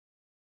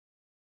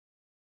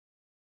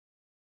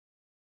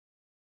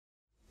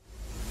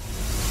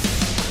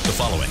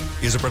following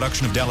is a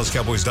production of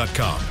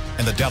DallasCowboys.com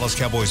and the Dallas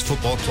Cowboys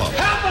Football Club.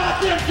 How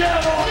about them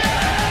Cowboys?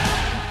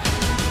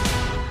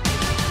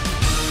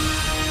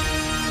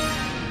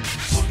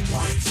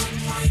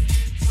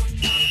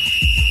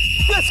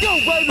 Let's go,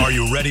 baby! Are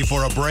you ready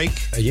for a break?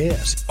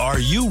 Yes. Are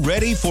you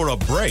ready for a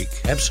break?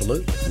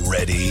 Absolutely.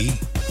 Ready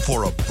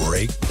for a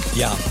break?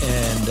 Yeah,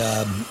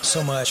 and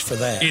so much for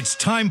that. It's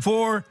time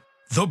for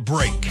The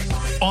Break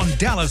on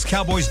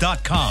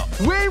DallasCowboys.com.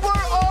 We were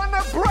on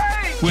a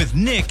break! With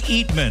Nick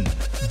Eatman,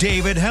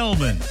 David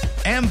Hellman,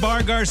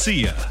 Ambar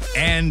Garcia,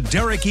 and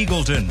Derek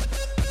Eagleton.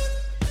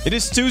 It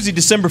is Tuesday,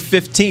 December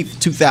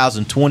 15th,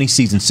 2020,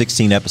 season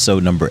 16,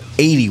 episode number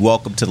 80.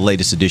 Welcome to the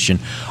latest edition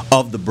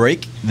of The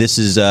Break. This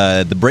is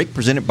The Break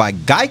presented by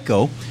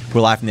Geico.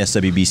 We're live from the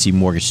SWBC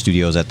Mortgage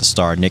Studios at the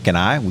Star. Nick and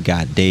I, we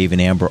got Dave and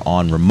Amber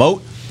on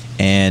remote.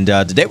 And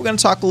today we're going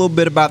to talk a little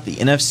bit about the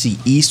NFC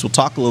East. We'll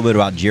talk a little bit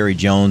about Jerry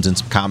Jones and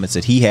some comments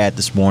that he had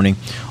this morning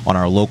on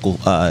our local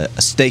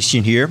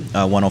station here,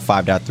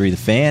 105.3 The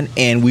Fan.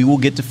 And we will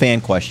get to fan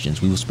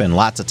questions. We will spend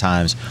lots of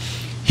time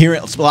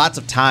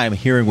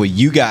hearing what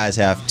you guys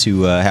have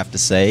to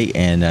say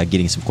and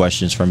getting some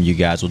questions from you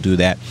guys. We'll do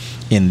that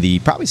in the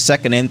probably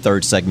second and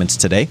third segments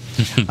today.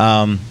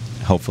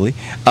 Hopefully.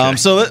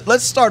 So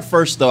let's start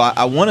first, though.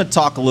 I want to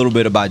talk a little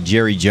bit about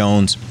Jerry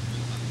Jones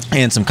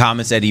and some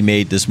comments that he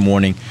made this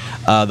morning.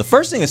 The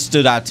first thing that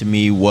stood out to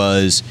me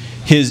was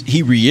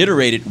he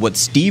reiterated what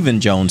Stephen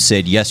Jones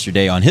said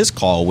yesterday on his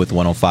call with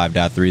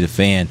 105.3 The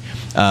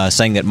Fan,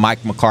 saying that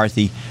Mike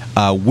McCarthy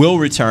will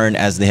return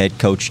as the head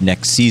coach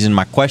next season.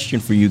 My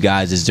question for you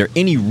guys, is there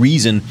any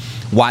reason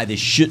why this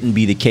shouldn't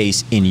be the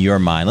case in your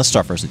mind? Let's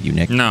start first with you,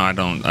 Nick. No, I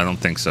don't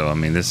think so. I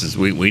mean, this is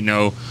we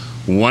know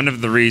one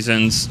of the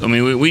reasons. I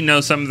mean, we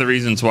know some of the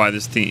reasons why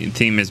this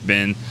team has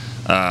been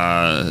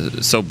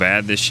so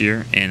bad this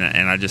year, and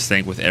I just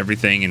think with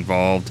everything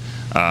involved,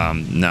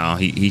 no,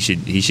 he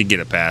should get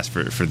a pass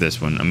for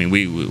this one. I mean,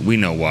 we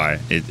know why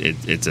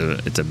it's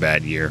a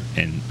bad year,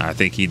 and I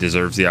think he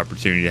deserves the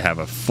opportunity to have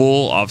a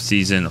full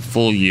offseason, a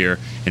full year,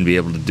 and be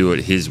able to do it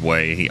his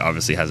way. He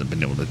obviously hasn't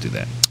been able to do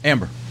that.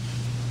 Amber.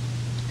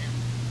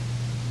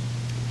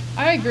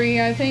 I agree.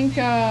 I think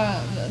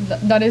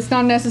that it's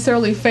not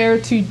necessarily fair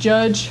to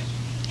judge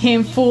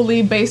him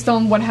fully based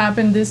on what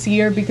happened this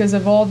year because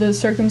of all the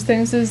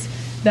circumstances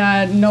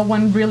that no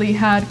one really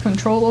had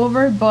control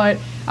over. But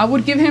I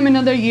would give him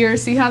another year,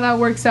 see how that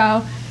works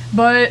out.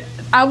 But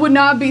I would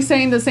not be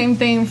saying the same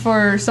thing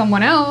for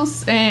someone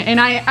else. And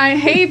I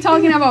hate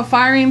talking about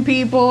firing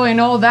people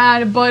and all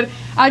that, but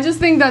I just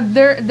think that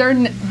there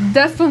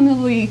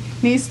definitely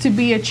needs to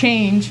be a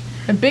change,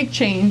 a big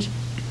change,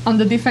 on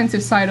the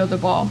defensive side of the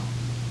ball.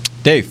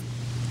 Dave.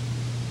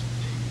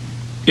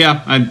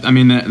 Yeah, I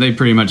mean, they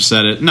pretty much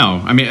said it.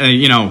 No, I mean,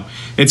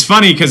 it's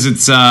funny because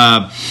it's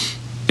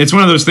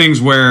one of those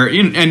things where,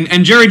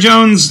 and Jerry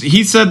Jones,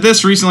 he said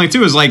this recently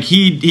too, is like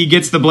he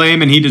gets the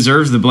blame and he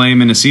deserves the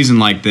blame in a season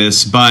like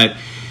this, but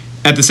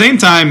at the same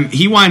time,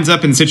 he winds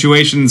up in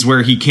situations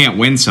where he can't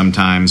win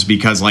sometimes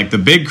because like the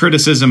big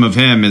criticism of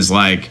him is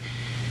like,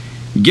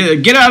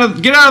 Get out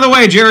of the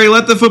way, Jerry.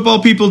 Let the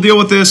football people deal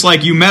with this.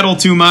 Like, you meddle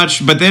too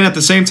much. But then at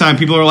the same time,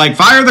 people are like,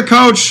 fire the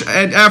coach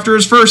after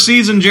his first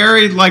season,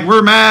 Jerry. Like,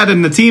 we're mad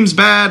and the team's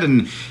bad.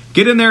 And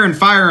get in there and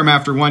fire him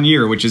after 1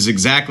 year, which is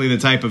exactly the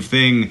type of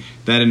thing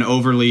that an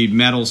overly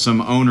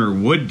meddlesome owner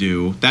would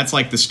do. That's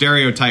like the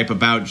stereotype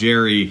about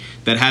Jerry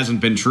that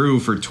hasn't been true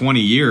for 20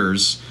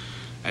 years.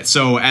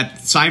 So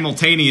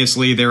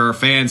simultaneously, there are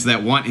fans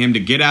that want him to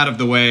get out of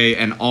the way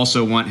and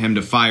also want him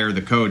to fire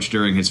the coach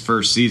during his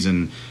first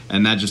season,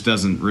 and that just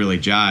doesn't really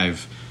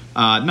jive.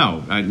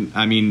 No,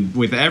 I mean,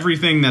 with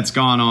everything that's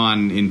gone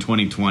on in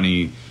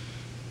 2020,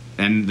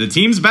 and the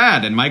team's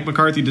bad, and Mike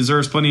McCarthy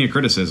deserves plenty of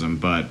criticism,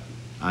 but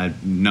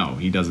no,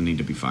 he doesn't need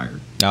to be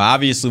fired. Now,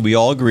 obviously, we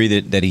all agree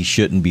that he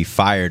shouldn't be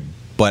fired,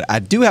 but I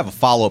do have a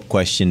follow-up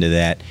question to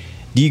that.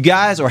 Do you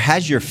guys, or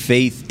has your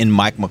faith in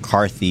Mike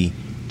McCarthy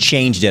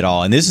changed at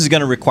all? And this is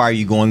going to require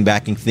you going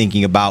back and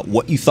thinking about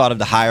what you thought of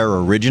the hire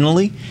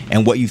originally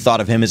and what you thought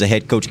of him as a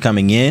head coach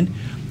coming in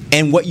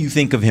and what you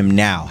think of him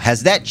now.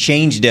 Has that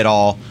changed at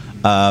all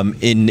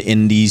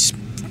in these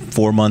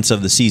 4 months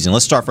of the season?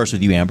 Let's start first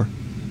with you, Amber.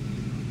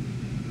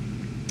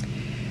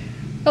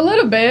 A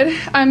little bit.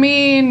 I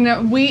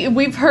mean,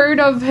 we've heard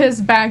of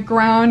his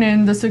background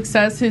and the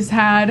success he's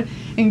had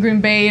in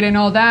Green Bay and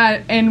all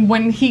that. And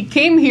when he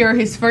came here,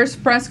 his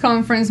first press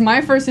conference,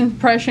 my first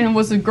impression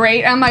was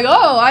great. I'm like,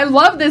 oh, I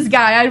love this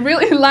guy. I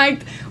really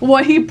liked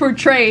what he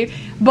portrayed.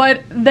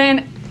 But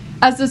then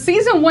as the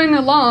season went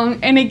along,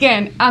 and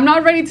again, I'm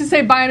not ready to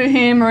say bye to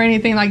him or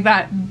anything like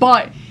that,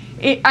 but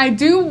I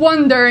do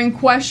wonder and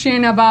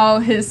question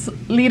about his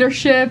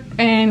leadership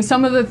and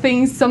some of the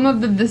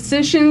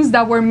decisions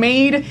that were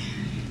made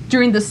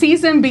during the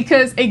season,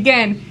 because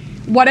again,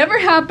 whatever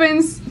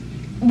happens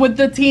with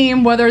the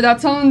team, whether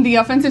that's on the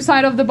offensive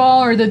side of the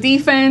ball or the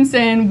defense,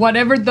 and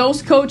whatever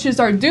those coaches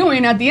are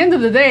doing, at the end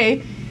of the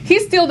day,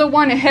 he's still the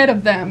one ahead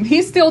of them.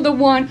 He's still the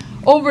one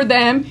over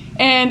them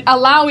and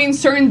allowing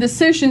certain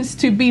decisions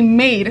to be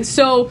made.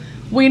 So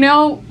we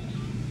know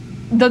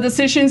the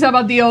decisions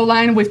about the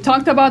O-line. We've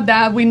talked about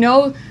that. We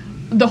know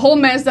the whole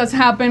mess that's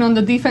happened on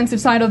the defensive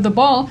side of the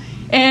ball.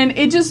 And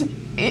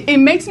it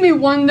makes me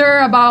wonder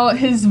about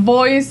his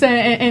voice.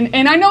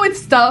 And I know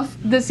it's tough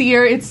this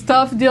year. It's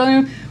tough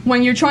dealing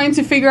when you're trying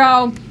to figure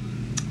out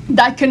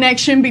that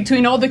connection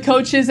between all the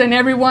coaches and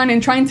everyone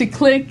and trying to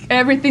click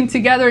everything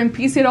together and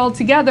piece it all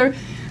together.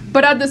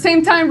 But at the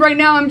same time, right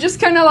now, I'm just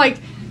kind of like,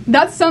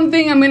 that's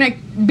something I'm going to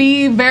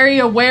be very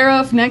aware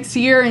of next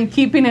year and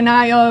keeping an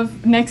eye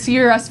of next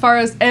year as far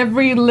as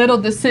every little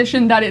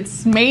decision that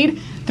it's made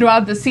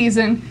throughout the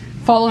season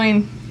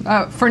following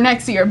for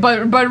next year.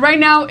 But right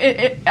now,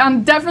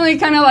 I'm definitely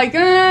kind of like,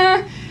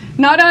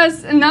 not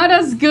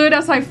as good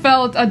as I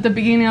felt at the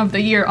beginning of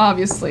the year,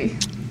 obviously.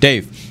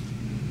 Dave.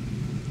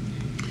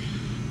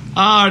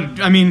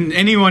 I mean,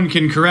 anyone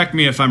can correct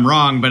me if I'm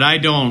wrong, but I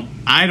don't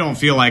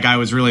feel like I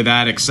was really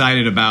that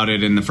excited about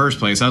it in the first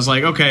place. I was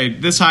like, okay,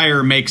 this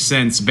hire makes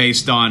sense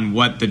based on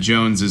what the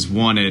Joneses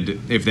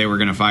wanted if they were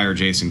going to fire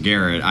Jason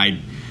Garrett.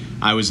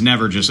 I was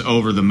never just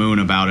over the moon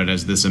about it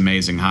as this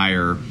amazing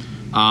hire.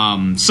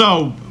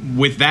 So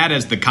with that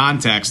as the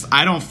context,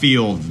 I don't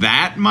feel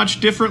that much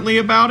differently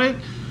about it,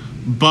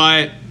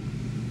 but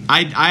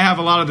I have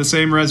a lot of the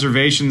same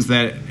reservations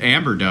that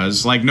Amber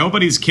does. Like,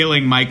 nobody's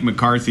killing Mike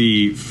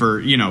McCarthy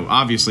for,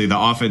 obviously the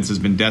offense has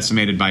been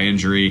decimated by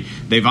injury.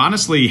 They've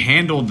honestly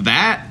handled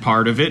that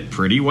part of it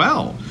pretty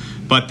well.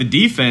 But the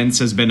defense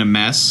has been a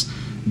mess.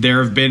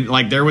 There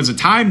was a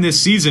time this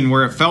season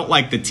where it felt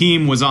like the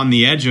team was on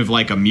the edge of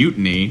like a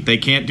mutiny. They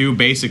can't do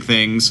basic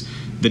things.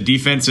 The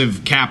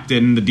defensive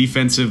captain, the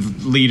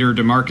defensive leader,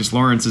 DeMarcus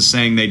Lawrence, is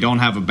saying they don't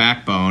have a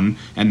backbone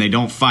and they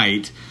don't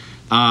fight.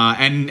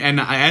 And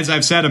as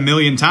I've said a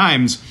million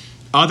times,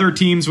 other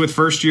teams with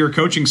first-year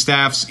coaching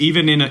staffs,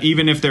 even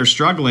if they're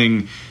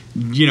struggling,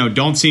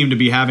 don't seem to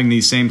be having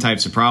these same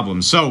types of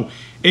problems. So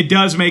it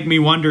does make me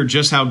wonder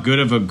just how good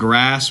of a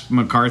grasp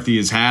McCarthy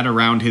has had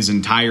around his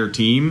entire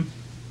team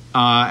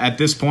at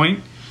this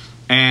point.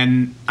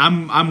 And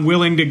I'm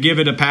willing to give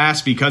it a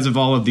pass because of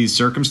all of these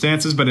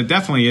circumstances, but it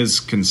definitely is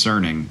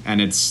concerning,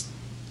 and it's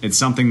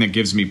something that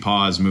gives me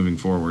pause moving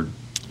forward.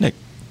 Nick.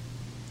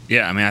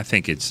 Yeah, I mean, I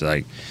think it's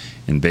like,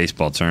 in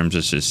baseball terms,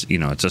 it's just,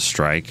 it's a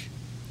strike.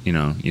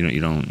 You're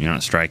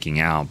not striking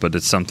out, but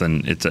it's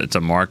something. It's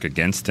a mark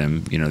against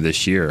him.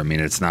 This year. I mean,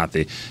 it's not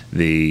the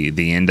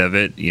end of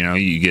it.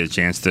 You get a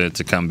chance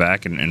to come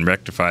back and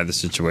rectify the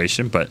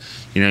situation, but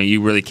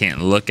you really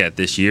can't look at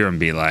this year and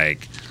be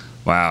like,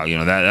 wow,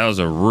 that was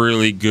a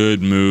really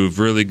good move,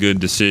 really good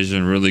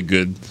decision, really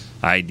good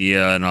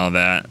idea, and all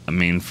that. I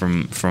mean,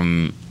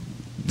 from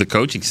the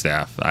coaching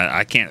staff,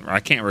 I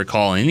can't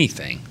recall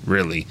anything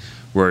really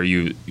where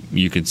you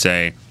could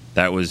say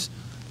that was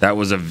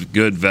a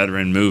good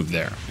veteran move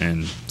there.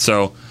 And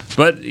so,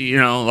 but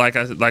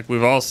like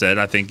we've all said,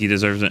 I think he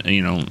deserves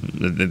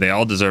they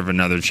all deserve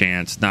another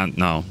chance.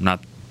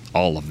 Not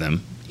all of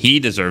them. He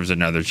deserves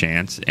another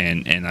chance,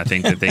 and I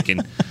think that they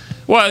can.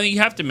 Well, you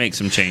have to make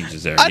some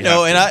changes there. I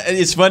know, and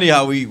it's funny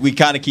how we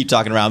kind of keep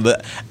talking around,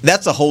 but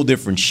that's a whole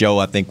different show.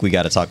 I think we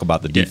got to talk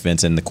about the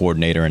defense and the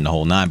coordinator and the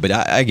whole nine. But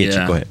I get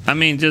you. Go ahead. I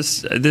mean,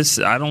 just this.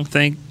 I don't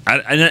think,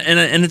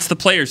 and it's the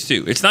players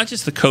too. It's not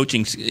just the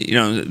coaching.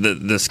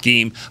 The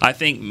scheme. I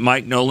think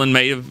Mike Nolan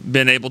may have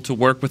been able to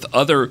work with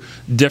other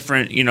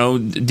different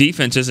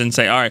defenses and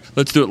say, all right,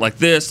 let's do it like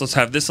this. Let's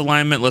have this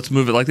alignment. Let's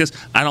move it like this.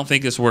 I don't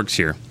think this works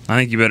here. I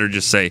think you better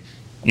just say,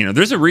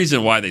 there's a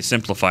reason why they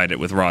simplified it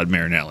with Rod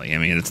Marinelli. I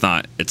mean, it's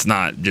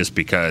not just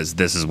because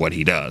this is what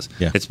he does.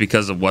 Yeah. It's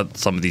because of what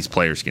some of these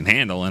players can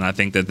handle, and I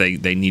think that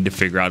they need to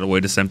figure out a way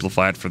to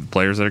simplify it for the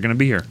players that are going to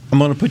be here. I'm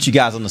going to put you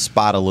guys on the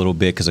spot a little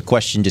bit because a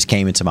question just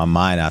came into my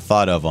mind I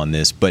thought of on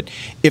this. But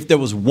if there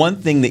was one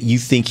thing that you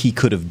think he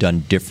could have done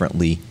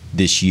differently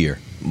this year,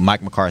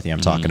 Mike McCarthy I'm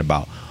talking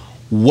about,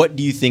 what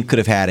do you think could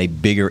have had a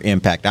bigger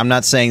impact? I'm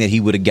not saying that he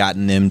would have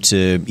gotten them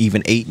to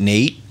even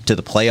 8-8 to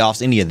the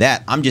playoffs, any of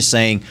that. I'm just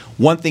saying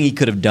one thing he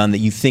could have done that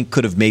you think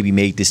could have maybe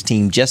made this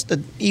team just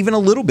even a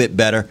little bit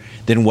better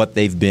than what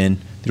they've been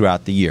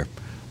throughout the year.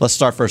 Let's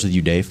start first with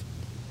you, Dave.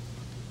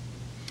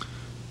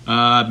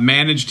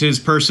 Managed his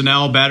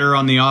personnel better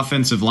on the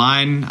offensive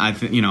line. I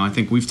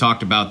think we've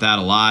talked about that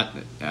a lot.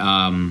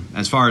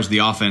 As far as the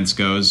offense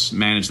goes,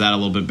 managed that a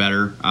little bit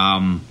better.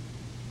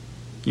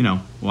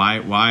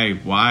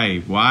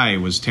 Why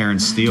was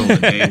Terrence Steele the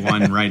day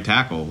one right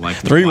tackle? Like,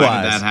 why did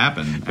that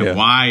happen? And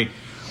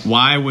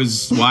why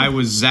was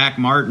Zach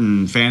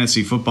Martin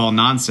fantasy football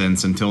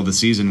nonsense until the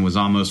season was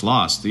almost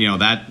lost?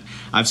 That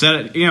I've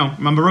said it.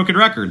 I'm a broken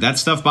record. That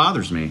stuff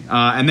bothers me.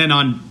 And then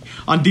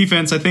on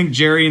defense, I think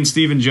Jerry and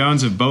Stephen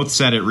Jones have both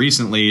said it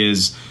recently.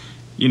 Is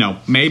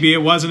maybe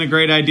it wasn't a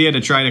great idea to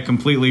try to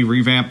completely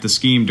revamp the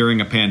scheme during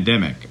a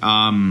pandemic.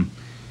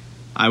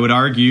 I would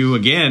argue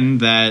again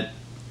that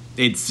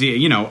it's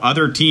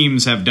other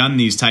teams have done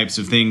these types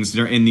of things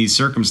in these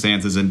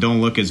circumstances and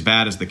don't look as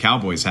bad as the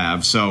Cowboys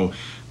have. So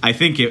I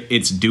think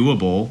it's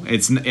doable.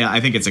 I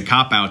think it's a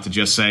cop-out to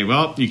just say,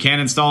 well, you can't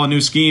install a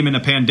new scheme in a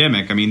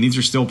pandemic. I mean, these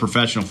are still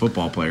professional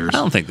football players. I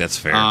don't think that's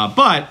fair.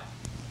 But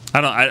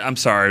I'm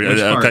sorry.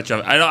 I'll cut you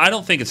off. I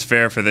don't think it's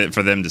fair for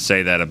them to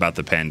say that about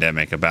the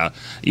pandemic. About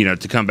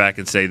to come back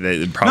and say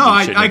they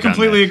probably shouldn't have done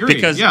completely that. agree.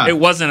 Because it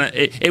wasn't.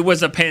 It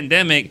was a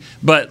pandemic,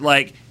 but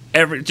like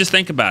just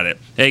think about it.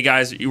 Hey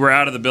guys, we're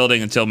out of the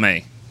building until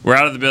May. We're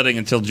out of the building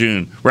until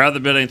June. We're out of the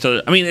building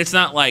until. I mean, it's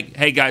not like,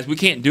 hey guys, we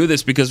can't do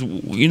this because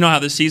you know how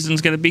this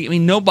season's going to be. I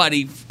mean,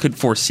 nobody could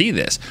foresee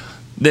this.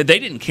 They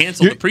didn't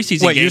cancel the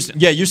preseason games.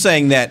 You're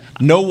saying that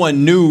no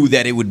one knew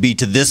that it would be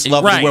to this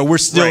level where we're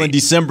still in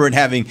December and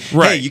having,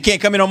 hey, you can't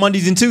come in on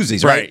Mondays and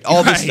Tuesdays, right?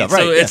 All this stuff, right?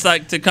 So it's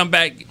like to come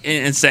back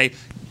and say,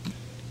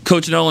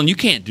 Coach Nolan, you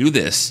can't do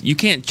this. You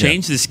can't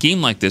change the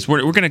scheme like this. We're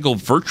going to go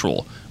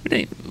virtual.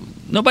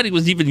 Nobody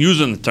was even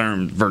using the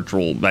term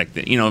virtual back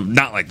then,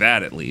 not like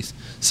that at least.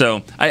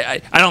 So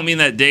I don't mean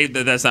that, Dave,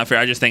 that's not fair.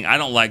 I just think I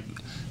don't like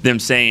them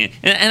saying,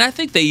 and I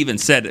think they even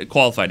said it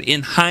qualified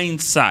in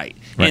hindsight.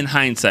 Right. In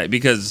hindsight,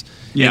 because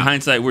in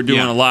hindsight we're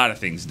doing a lot of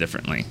things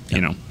differently.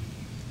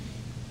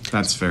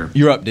 That's fair.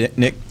 You're up,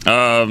 Nick.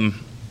 I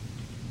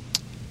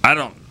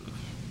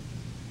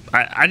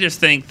just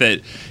think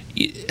that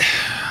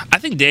I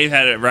think Dave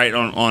had it right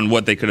on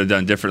what they could have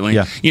done differently.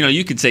 Yeah.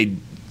 You could say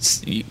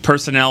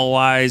personnel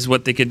wise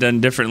what they could have done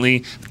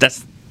differently. But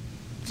that's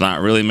not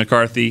really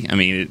McCarthy. I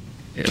mean.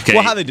 Okay.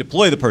 Well, how they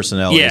deploy the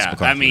personnel. Yeah,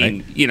 McCarthy, I mean,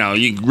 right?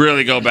 You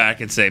really go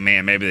back and say,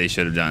 man, maybe they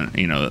should have done,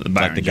 the Byron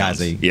like the guys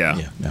Jones. Yeah.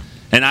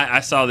 And I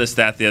saw this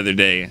stat the other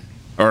day,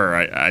 or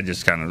I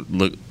just kind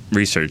of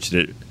researched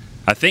it.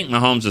 I think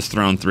Mahomes has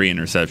thrown 3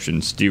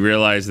 interceptions. Do you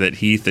realize that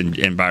Heath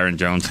and Byron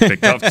Jones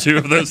picked up 2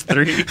 of those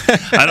 3?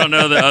 I don't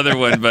know the other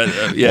one,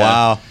 but yeah.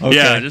 Wow. Okay.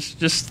 Yeah,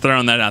 just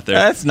throwing that out there.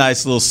 That's a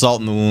nice little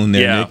salt in the wound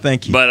there, Nick.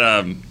 Thank you. But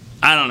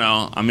I don't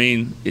know. I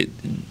mean,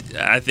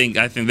 I think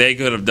they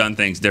could have done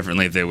things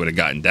differently if they would have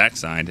gotten Dak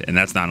signed, and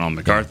that's not on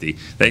McCarthy.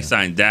 They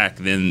signed Dak,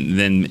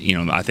 then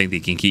I think they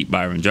can keep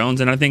Byron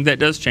Jones, and I think that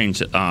does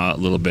change a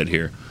little bit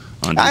here.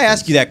 I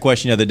asked you that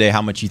question the other day,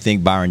 how much you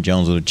think Byron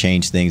Jones would have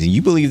changed things, and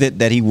you believe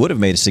that he would have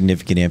made a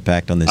significant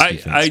impact on this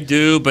defense. I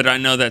do, but I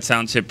know that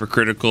sounds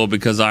hypocritical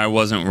because I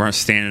wasn't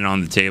standing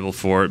on the table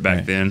for it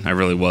back then. I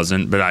really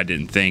wasn't, but I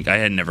didn't think. I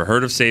had never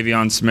heard of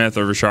Savion Smith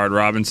or Rashard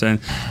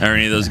Robinson or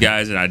any of those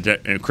guys,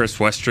 and Chris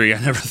Westry,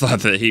 I never thought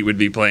that he would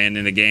be playing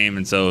in the game,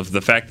 and so the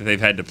fact that they've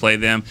had to play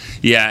them,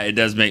 it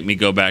does make me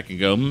go back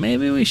and go,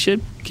 maybe we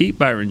should keep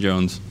Byron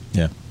Jones.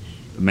 Yeah.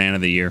 The man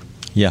of the year.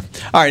 Yeah.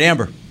 All right,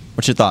 Amber,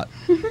 what's your thought?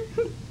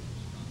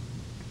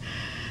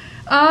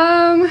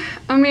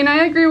 I mean,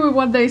 I agree with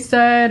what they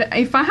said.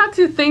 If I had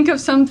to think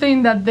of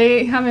something that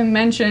they haven't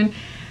mentioned,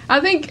 I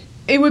think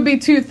it would be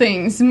 2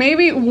 things.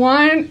 Maybe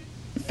one,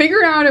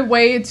 figure out a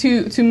way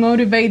to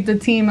motivate the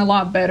team a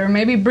lot better.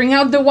 Maybe bring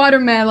out the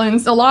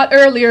watermelons a lot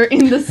earlier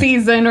in the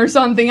season or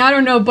something. I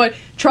don't know, but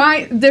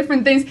try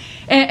different things.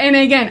 And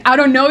again, I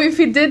don't know if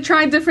he did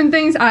try different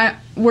things.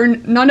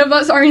 None of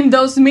us are in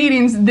those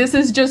meetings. This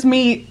is just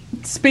me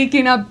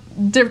speaking up,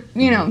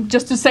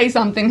 just to say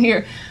something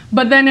here.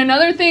 But then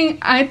another thing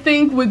I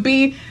think would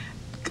be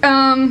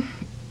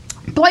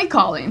play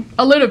calling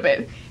a little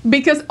bit.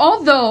 Because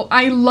although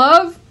I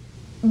love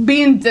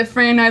being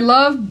different, I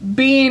love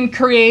being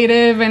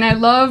creative, and I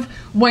love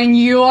when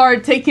you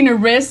are taking a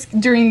risk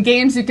during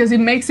games because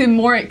it makes it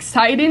more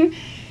exciting.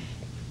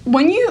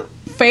 When you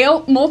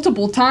fail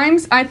multiple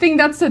times, I think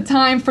that's the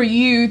time for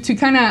you to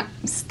kind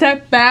of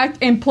step back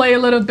and play a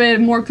little bit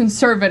more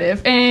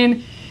conservative.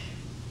 And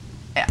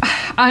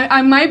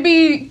I might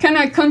be kind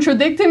of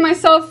contradicting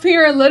myself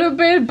here a little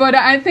bit, but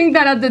I think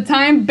that at the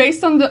time,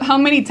 based on how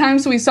many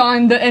times we saw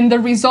and the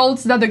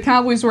results that the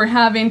Cowboys were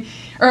having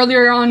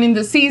earlier on in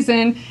the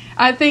season,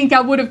 I think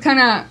I would have kind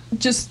of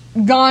just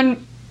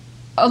gone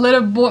a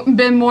little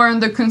bit more on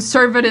the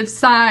conservative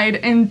side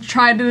and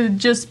try to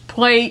just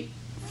play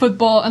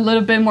football a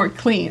little bit more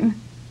clean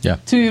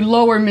to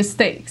lower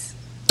mistakes.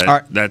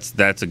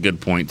 That's a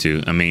good point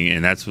too. I mean,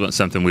 and that's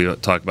something we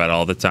talk about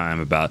all the time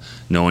about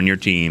knowing your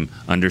team,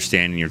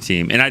 understanding your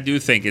team. And I do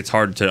think it's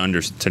hard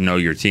to know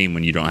your team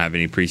when you don't have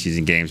any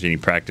preseason games, any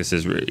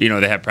practices. They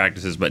have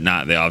practices, but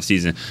not the off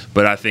season.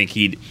 But I think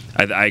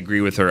I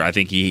agree with her. I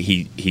think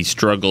he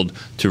struggled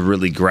to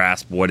really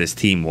grasp what his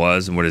team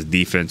was and what his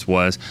defense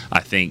was.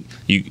 I think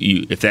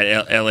if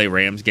that LA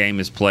Rams game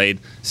is played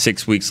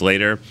 6 weeks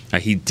later,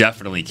 he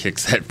definitely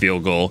kicks that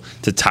field goal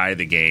to tie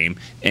the game,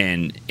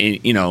 and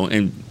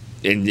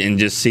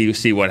just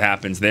see what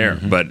happens there.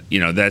 Mm-hmm. But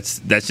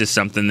that's just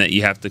something that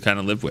you have to kind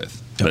of live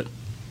with. But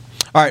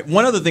all right,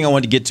 one other thing I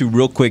wanted to get to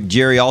real quick.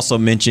 Jerry also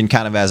mentioned,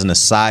 kind of as an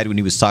aside, when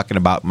he was talking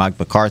about Mike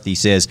McCarthy,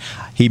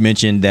 he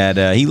mentioned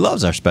that he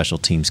loves our special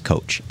teams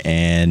coach.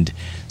 And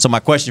so my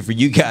question for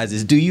you guys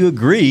is, do you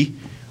agree,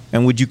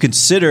 and would you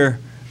consider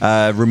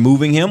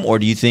removing him, or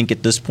do you think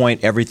at this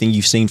point everything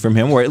you've seen from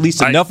him, or at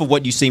least enough of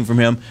what you've seen from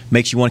him,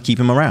 makes you want to keep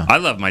him around? I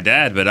love my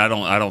dad, but I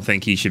don't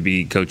think he should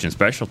be coaching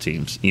special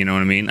teams. You know what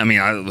I mean? I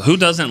mean, who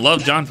doesn't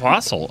love John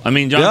Fossil? I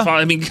mean, Fossil,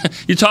 I mean,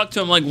 you talk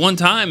to him like one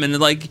time, and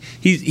like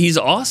he's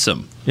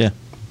awesome. Yeah.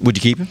 Would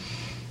you keep him?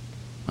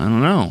 I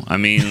don't know. I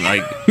mean,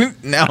 like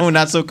no, we're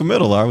not so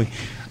committal, are we?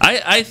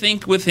 I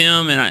think with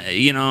him, and I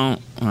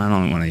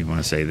don't even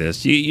want to say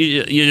this.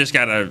 You just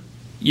gotta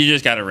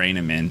rein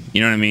him in.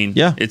 You know what I mean?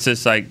 Yeah. It's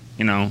just like,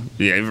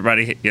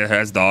 everybody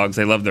has dogs.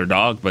 They love their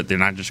dog, but they're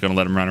not just going to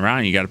let them run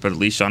around. You got to put a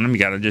leash on them. You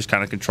got to just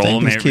kind of control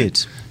them. Same as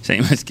kids.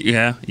 Same as You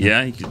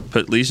can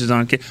put leashes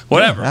on kids.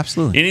 Whatever. Yeah,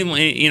 absolutely. And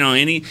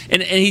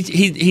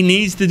he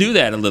needs to do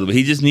that a little bit.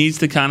 He just needs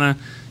to kind of.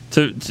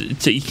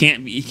 You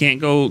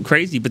can't go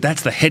crazy, but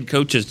that's the head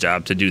coach's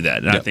job to do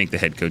that, and I think the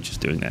head coach is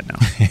doing that now.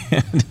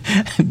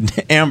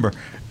 Amber,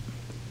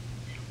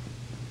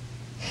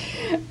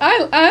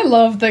 I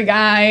love the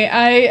guy.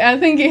 I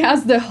think he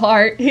has the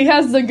heart. He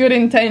has the good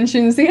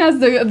intentions. He has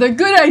the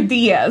good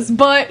ideas.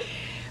 But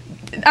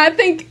I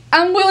think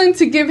I'm willing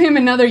to give him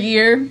another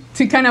year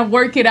to kind of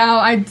work it out.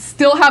 I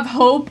still have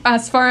hope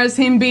as far as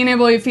him being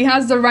able, if he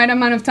has the right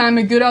amount of time,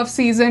 a good off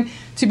season,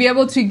 to be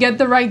able to get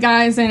the right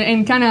guys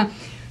and kind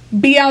of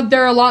be out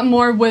there a lot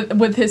more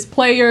with his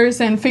players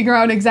and figure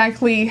out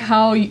exactly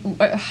how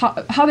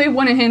they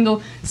want to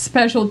handle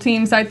special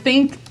teams. I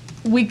think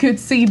we could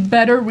see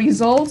better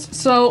results.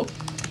 So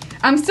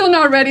I'm still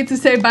not ready to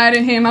say bye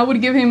to him. I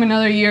would give him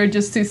another year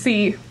just to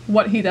see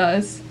what he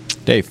does.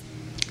 Dave.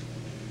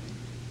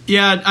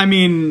 Yeah, I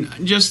mean,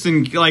 just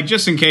in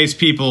case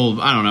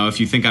people, I don't know, if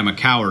you think I'm a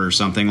coward or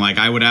something, like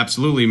I would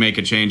absolutely make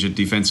a change at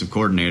defensive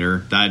coordinator.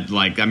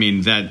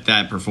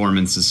 That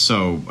performance is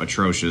so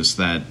atrocious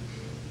that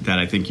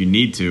I think you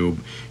need to.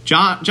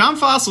 John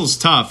Fossil's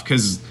tough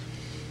because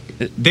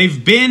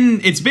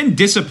it's been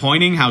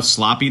disappointing how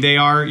sloppy they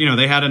are.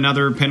 They had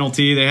another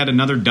penalty. They had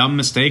another dumb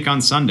mistake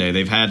on Sunday.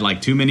 They've had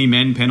too many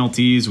men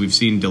penalties. We've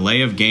seen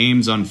delay of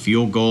games on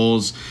field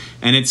goals.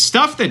 And it's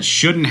stuff that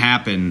shouldn't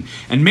happen.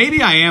 And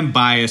maybe I am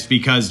biased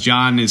because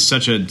John is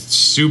such a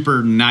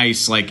super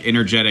nice,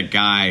 energetic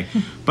guy.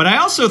 But I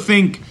also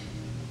think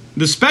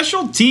the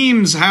special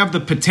teams have the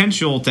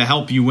potential to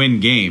help you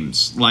win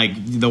games, like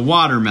the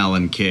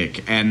watermelon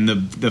kick and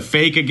the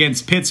fake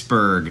against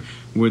Pittsburgh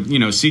with,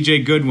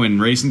 C.J. Goodwin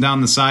racing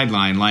down the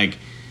sideline.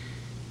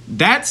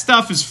 That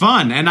stuff is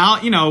fun. And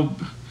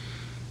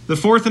the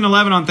 4th and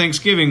 11 on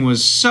Thanksgiving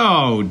was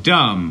so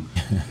dumb.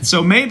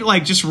 So maybe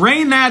just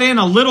rein that in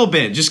a little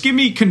bit. Just give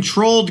me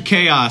controlled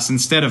chaos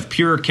instead of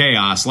pure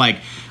chaos.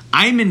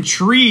 I'm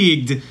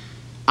intrigued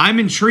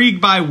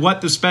by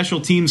what the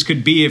special teams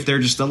could be if they're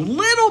just a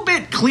little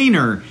bit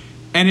cleaner,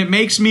 and it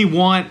makes me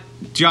want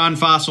John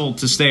Fossil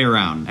to stay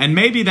around. And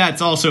maybe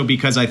that's also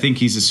because I think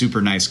he's a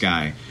super nice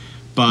guy.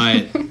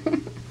 But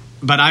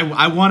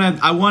I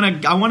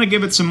want to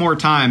give it some more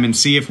time and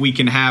see if we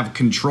can have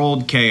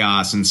controlled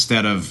chaos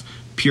instead of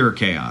pure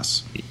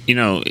chaos.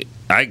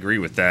 I agree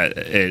with that,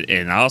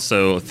 and I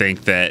also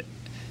think that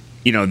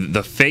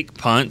the fake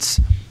punts.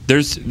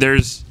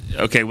 There's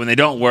okay, when they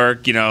don't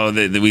work,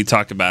 we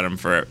talk about them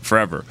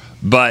forever.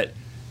 But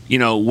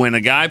when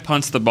a guy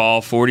punts the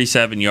ball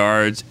 47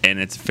 yards and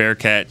it's a fair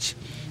catch,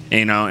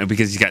 and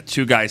because he's got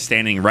two guys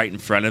standing right in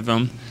front of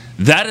him,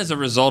 that is a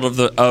result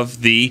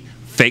of the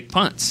fake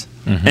punts.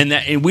 Mm-hmm.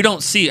 And we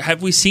don't see.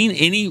 Have we seen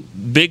any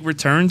big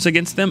returns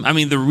against them? I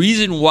mean, the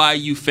reason why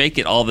you fake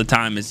it all the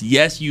time is,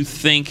 yes, you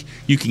think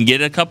you can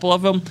get a couple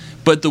of them,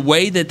 but the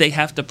way that they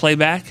have to play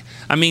back.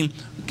 I mean,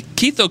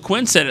 Keith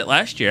O'Quinn said it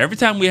last year. Every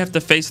time we have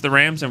to face the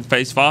Rams and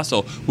face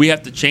Fossil, we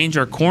have to change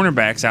our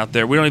cornerbacks out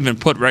there. We don't even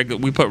put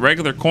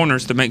regular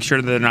corners to make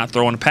sure that they're not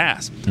throwing a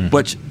pass. Mm-hmm.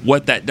 Which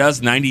what that does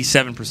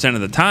 97%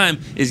 of the time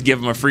is give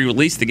them a free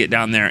release to get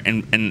down there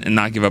and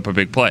not give up a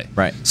big play.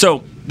 Right.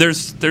 So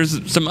there's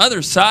some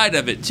other side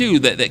of it too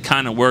that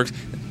kind of works.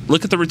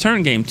 Look at the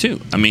return game too.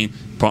 I mean,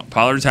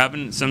 Pollard's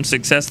having some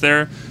success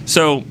there.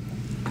 So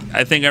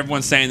I think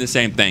everyone's saying the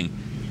same thing.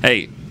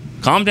 Hey,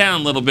 calm down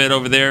a little bit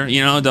over there.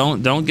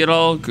 Don't get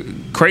all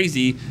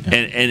crazy,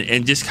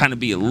 and just kind of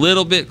be a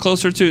little bit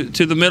closer to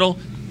the middle,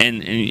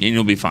 and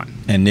you'll be fine.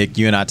 And Nick,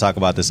 you and I talk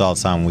about this all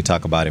the time when we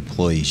talk about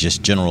employees,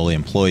 just generally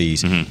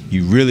employees. Mm-hmm.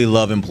 You really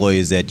love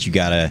employees that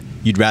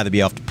you'd rather be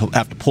have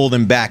to pull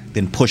them back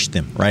than push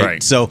them,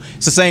 right? So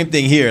it's the same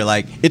thing here.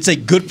 It's a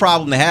good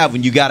problem to have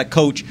when you got a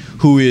coach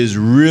who is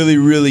really,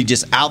 really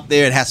just out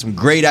there and has some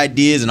great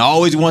ideas and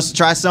always wants to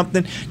try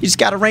something. You just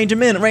got to rein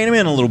him in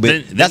a little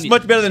bit. That's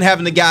much better than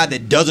having the guy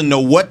that doesn't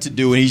know what to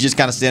do and he's just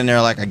kind of standing there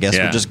I guess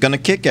we're just going to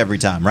kick every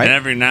time, right? And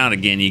every now and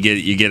again you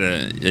get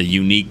a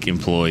unique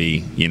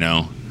employee,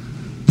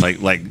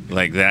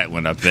 like that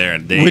one up there.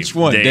 Dave, which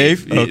one,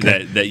 Dave?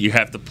 Okay. That you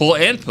have to pull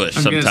and push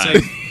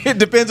sometimes. It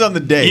depends on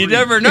the day. You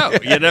never know. It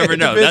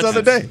depends on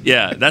the day.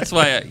 Yeah, that's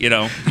why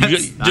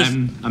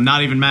I'm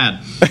not even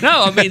mad.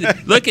 No, I mean,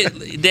 look at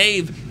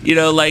Dave.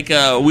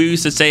 We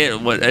used to say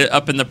it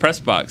up in the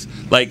press box.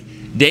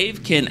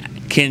 Dave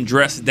can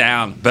dress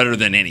down better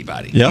than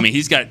anybody. Yep. I mean,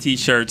 he's got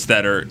T-shirts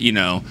that are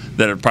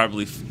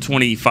probably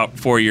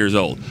 24 years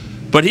old.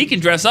 But he can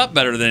dress up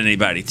better than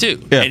anybody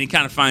too, and he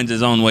kind of finds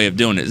his own way of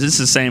doing it. This is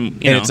the same,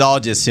 it's all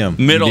just him.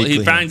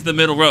 He finds the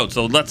middle road,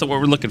 so that's what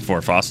we're looking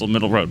for. Fossil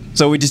middle road.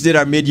 So we just did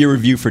our mid-year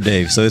review for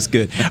Dave, so it's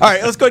good. All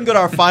right, let's go ahead and go to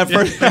our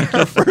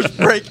first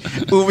break.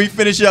 When we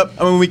finish up,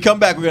 when we come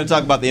back, we're going to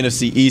talk about the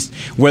NFC East,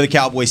 where the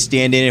Cowboys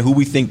stand in, and who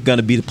we think are going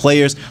to be the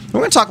players.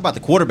 We're going to talk about the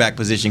quarterback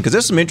position because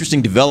there's some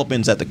interesting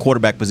developments at the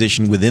quarterback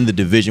position within the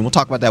division. We'll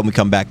talk about that when we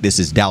come back. This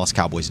is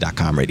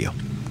DallasCowboys.com radio.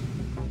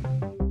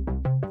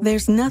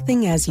 There's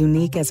nothing as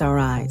unique as our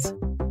eyes,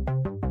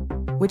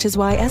 which is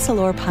why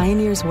Essilor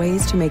pioneers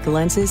ways to make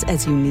lenses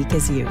as unique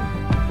as you.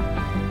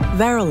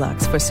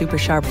 Verilux for super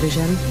sharp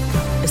vision,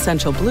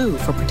 Essential Blue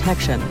for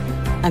protection,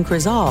 and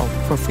Crizal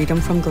for freedom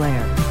from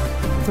glare.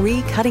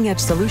 3 cutting-edge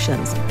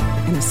solutions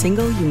in a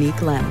single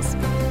unique lens.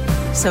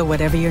 So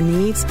whatever your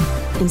needs,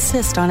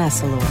 insist on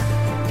Essilor.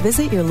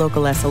 Visit your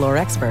local Essilor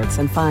experts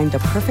and find the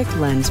perfect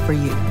lens for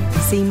you.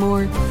 See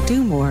more,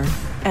 do more,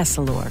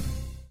 Essilor.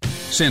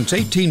 Since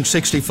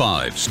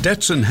 1865,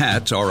 Stetson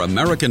hats are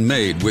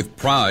American-made with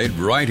pride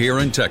right here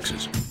in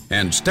Texas.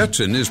 And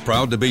Stetson is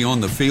proud to be on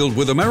the field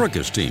with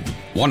America's team.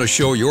 Want to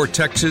show your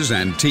Texas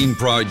and team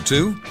pride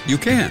too? You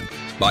can.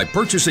 By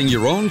purchasing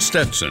your own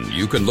Stetson,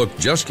 you can look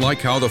just like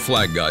how the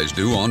flag guys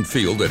do on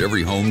field at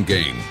every home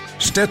game.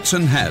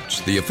 Stetson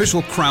hats, the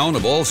official crown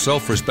of all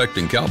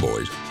self-respecting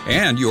Cowboys,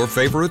 and your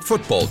favorite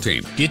football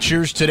team. Get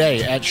yours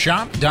today at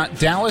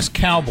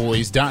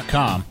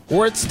shop.dallascowboys.com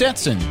or at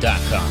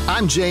stetson.com.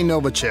 I'm Jay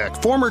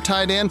Novacek, former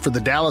tight end for the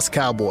Dallas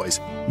Cowboys.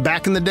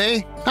 Back in the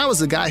day, I was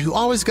the guy who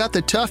always got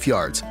the tough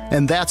yards,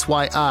 and that's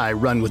why I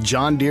run with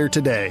John Deere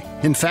today.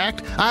 In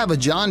fact, I have a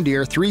John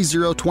Deere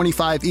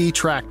 3025E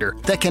tractor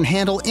that can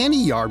handle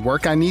any yard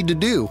work I need to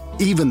do,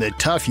 even the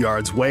tough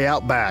yards way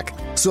out back.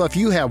 So if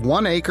you have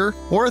 1 acre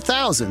or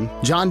 1,000,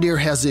 John Deere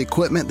has the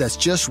equipment that's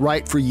just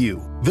right for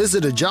you.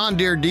 Visit a John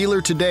Deere dealer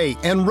today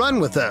and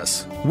run with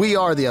us. We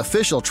are the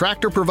official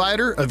tractor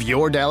provider of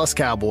your Dallas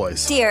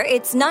Cowboys. Dear,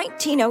 it's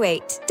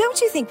 1908.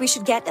 Don't you think we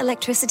should get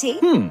electricity?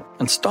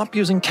 And stop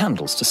using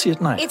candles to see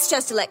at night. It's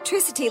just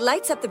electricity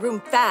lights up the room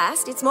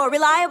fast. It's more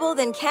reliable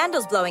than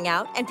candles blowing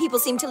out, and people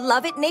seem to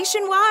love it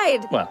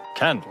nationwide. Well,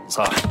 candles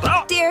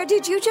are... Dear,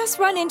 did you just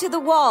run into the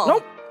wall?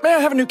 Nope. May I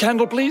have a new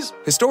candle, please?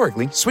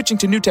 Historically, switching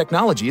to new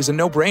technology is a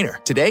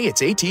no-brainer. Today,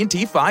 it's AT&T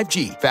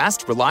 5G.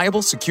 Fast,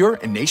 reliable, secure,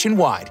 and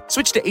nationwide.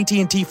 Switch to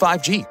AT&T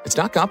 5G. It's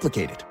not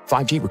complicated.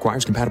 5G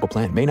requires compatible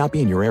plan. May not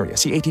be in your area.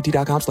 See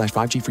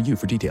att.com/5G for you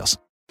for details.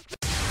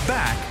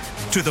 Back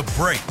to the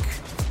break.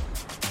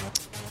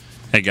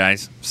 Hey,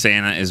 guys.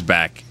 Santa is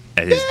back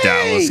at his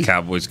Dallas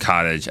Cowboys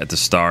cottage at the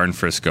Star in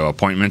Frisco.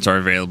 Appointments are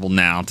available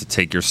now to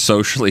take your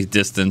socially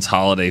distanced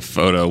holiday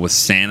photo with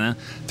Santa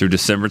through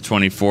December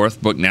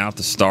 24th. Book now at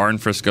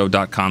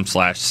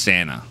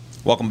thestarinfrisco.com/Santa.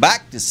 Welcome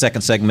back to the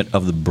second segment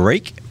of the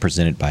break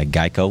presented by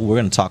Geico. We're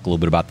going to talk a little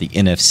bit about the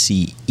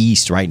NFC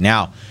East right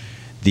now.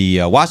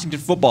 The Washington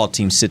football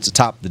team sits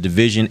atop the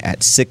division at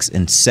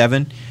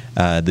 6-7.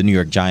 The New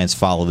York Giants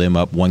follow them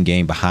up 1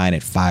 game behind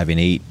at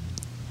 5-8.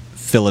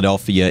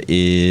 Philadelphia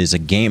is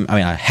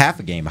half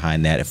a game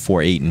behind that at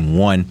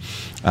 4-8-1,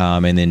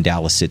 and then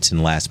Dallas sits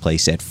in last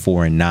place at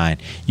 4-9.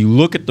 You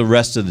look at the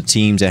rest of the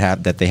teams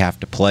that they have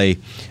to play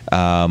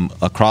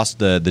across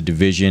the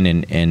division,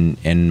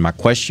 and my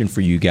question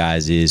for you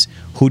guys is,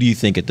 who do you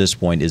think at this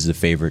point is the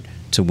favorite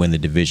to win the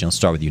division? I'll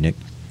start with you, Nick.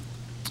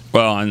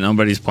 Well,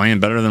 nobody's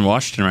playing better than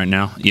Washington right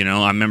now.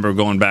 I remember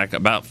going back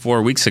about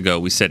 4 weeks ago,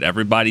 we said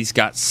everybody's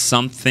got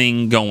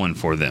something going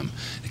for them.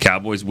 The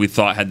Cowboys, we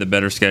thought, had the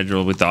better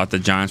schedule. We thought the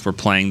Giants were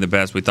playing the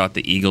best. We thought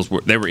the Eagles were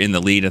in the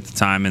lead at the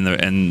time,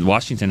 and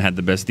Washington had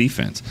the best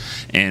defense.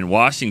 And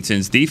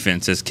Washington's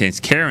defense is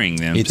carrying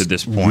them to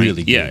this point.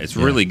 Really good. Yeah, it's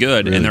really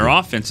good, really and their good.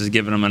 offense is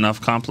giving them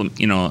enough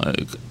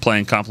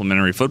playing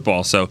complementary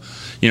football. So,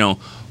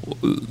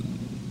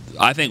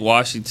 I think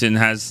Washington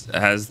has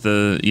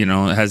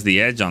the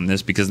edge on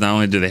this because not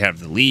only do they have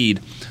the lead,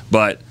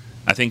 but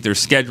I think their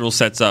schedule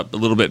sets up a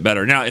little bit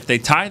better. Now, if they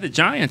tie the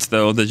Giants,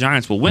 though, the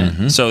Giants will win.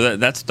 Mm-hmm. So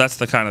that's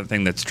the kind of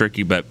thing that's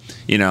tricky. But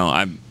they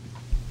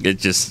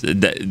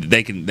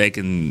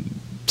can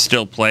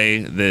still play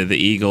the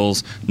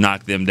Eagles,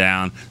 knock them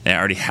down. They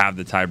already have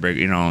the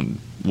tiebreaker,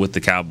 with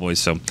the Cowboys.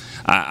 So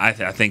I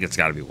think it's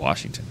got to be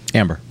Washington.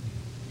 Amber.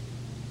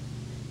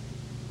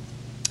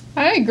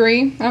 I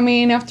agree. I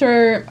mean, I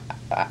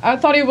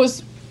thought it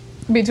was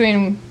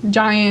between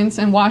Giants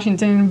and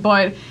Washington,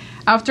 but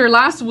after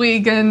last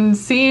week and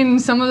seeing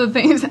some of the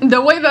things,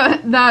 the way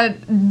that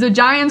the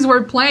Giants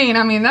were playing,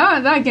 I mean,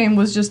 that game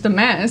was just a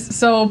mess.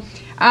 So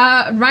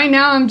right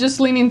now I'm just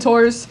leaning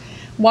towards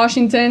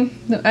Washington.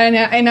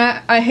 And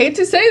I hate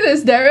to say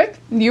this, Derek,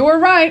 you were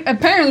right.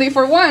 Apparently,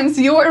 for once,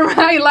 you were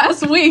right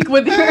last week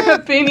with your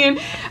opinion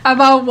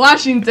about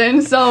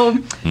Washington. So,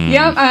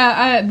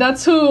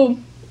 that's who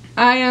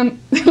I am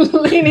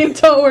leaning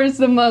towards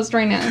the most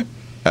right now.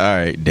 All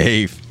right,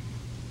 Dave.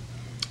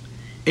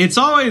 It's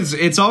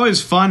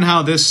always fun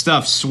how this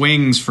stuff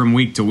swings from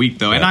week to week,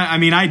 though. And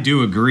I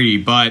do agree,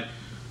 but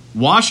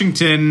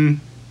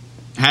Washington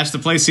has to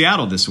play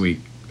Seattle this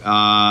week.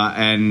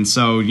 And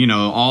so,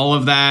 all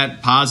of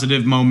that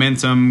positive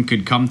momentum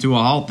could come to a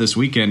halt this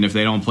weekend if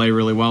they don't play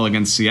really well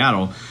against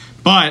Seattle.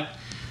 But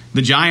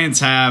the Giants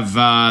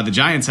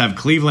have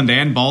Cleveland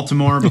and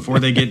Baltimore before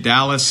they get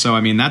Dallas. So,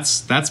 I mean,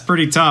 that's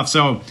pretty tough.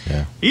 So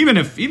even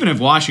if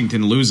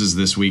Washington loses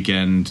this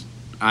weekend,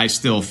 I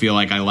still feel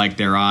like I like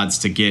their odds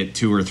to get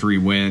 2 or 3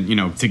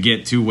 wins, to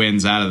get 2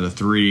 wins out of the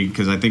 3,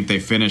 because I think they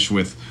finish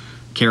with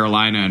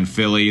Carolina and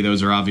Philly.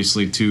 Those are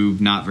obviously 2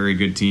 not very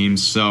good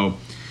teams. So,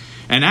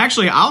 and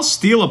actually, I'll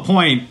steal a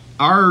point.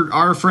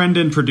 Our friend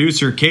and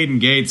producer Caden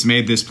Gates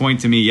made this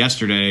point to me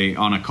yesterday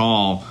on a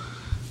call.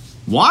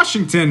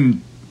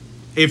 Washington,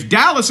 if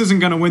Dallas isn't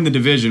going to win the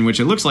division,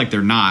 which it looks like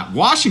they're not,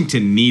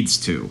 Washington needs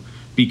to,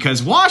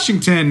 because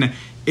Washington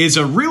is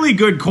a really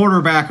good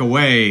quarterback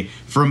away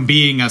from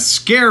being a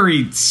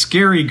scary,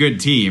 scary good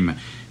team.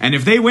 And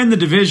if they win the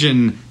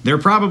division, they're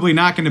probably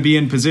not going to be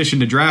in position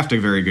to draft a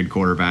very good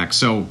quarterback.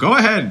 So go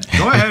ahead,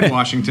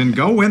 Washington.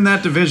 Go win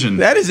that division.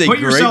 That is a Put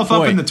great yourself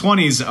point. up in the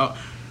 20s.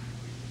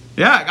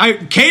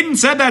 Caden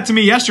said that to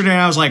me yesterday,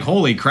 and I was like,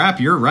 holy crap,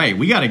 you're right.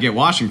 We got to get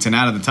Washington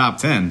out of the top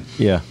 10.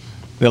 Yeah.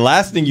 The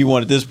last thing you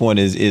want at this point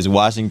is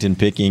Washington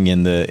picking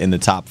in the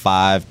top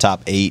 5,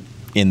 top 8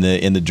 in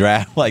the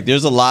draft. Like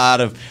there's 5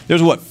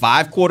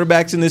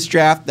 quarterbacks in this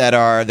draft that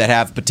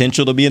have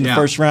potential to be in the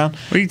first round.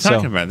 What are you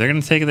talking about? They're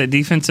going to take that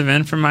defensive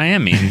end from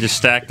Miami and just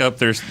stack up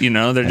their.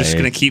 They're just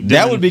going to keep.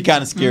 That would be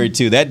kind of scary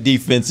too. That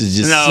defense is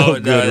just so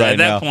good right now. At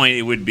that point,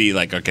 it would be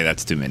like, okay,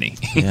 that's too many.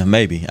 Yeah,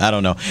 maybe. I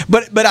don't know.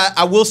 But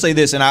I will say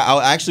this, and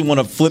I actually want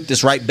to flip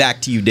this right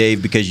back to you,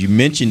 Dave, because you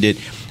mentioned it.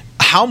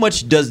 How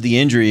much does the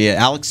injury?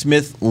 Alex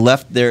Smith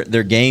left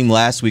their game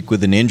last week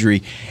with an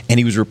injury, and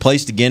he was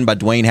replaced again by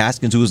Dwayne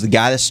Haskins, who was the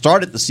guy that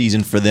started the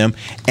season for them,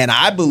 and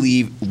I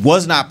believe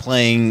was not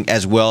playing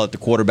as well at the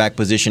quarterback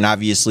position,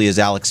 obviously, as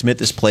Alex Smith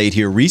has played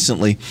here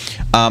recently.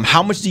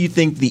 How much do you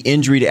think the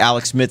injury to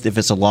Alex Smith, if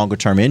it's a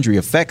longer-term injury,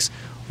 affects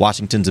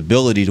Washington's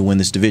ability to win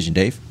this division,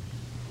 Dave?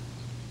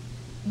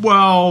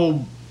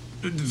 Well,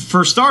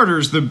 for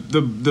starters, the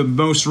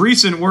most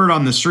recent word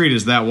on the street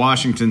is that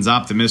Washington's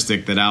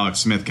optimistic that Alex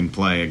Smith can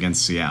play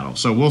against Seattle.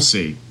 So we'll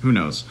see. Who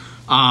knows?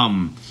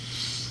 But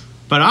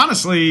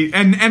honestly,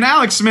 and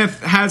Alex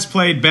Smith has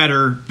played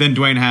better than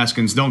Dwayne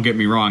Haskins. Don't get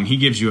me wrong. He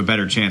gives you a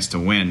better chance to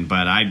win.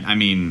 But I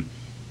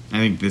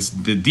think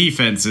the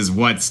defense is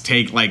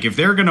if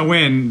they're going to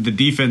win, the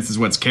defense is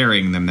what's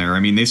carrying them there.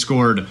 I mean, they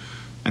scored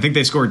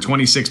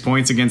 26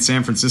 points against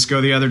San Francisco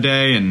the other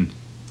day, and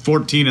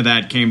 14 of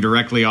that came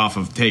directly off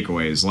of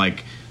takeaways,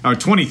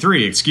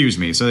 23, excuse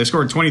me. So they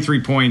scored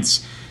 23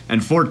 points,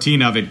 and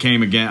 14 of it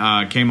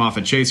came off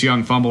a Chase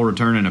Young fumble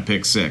return and a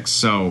pick 6.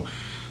 So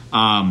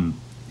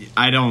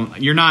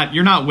you're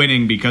not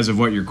winning because of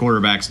what your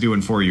quarterback's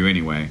doing for you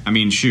anyway. I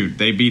mean, shoot,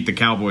 they beat the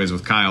Cowboys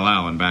with Kyle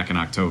Allen back in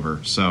October.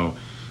 So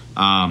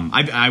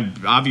I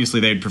obviously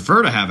they'd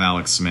prefer to have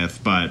Alex Smith,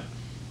 but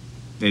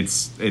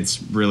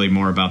it's really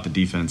more about the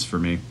defense for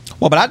me.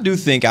 Well, but I do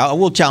think, I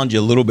will challenge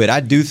you a little bit. I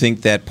do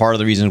think that part of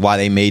the reason why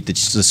they made the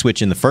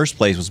switch in the first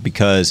place was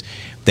because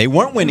they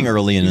weren't winning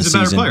early in the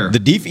season. He's a better The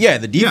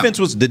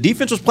player.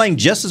 defense was playing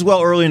just as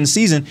well early in the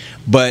season,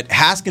 but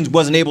Haskins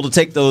wasn't able to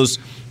take those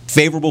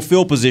favorable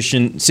field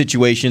position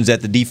situations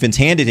that the defense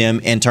handed him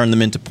and turn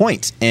them into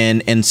points.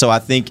 And so I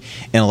think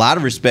in a lot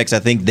of respects, I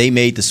think they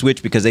made the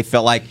switch because they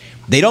felt like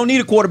they don't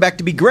need a quarterback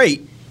to be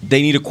great.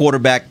 They need a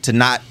quarterback to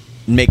not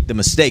make the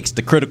mistakes,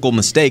 the critical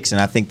mistakes,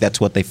 and I think that's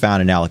what they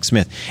found in Alex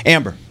Smith.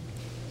 Amber.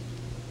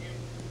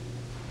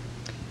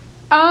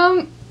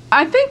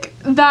 I think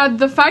that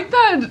the fact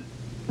that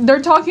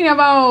they're talking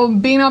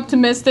about being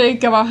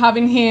optimistic about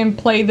having him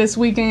play this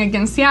weekend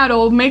against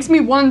Seattle makes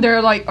me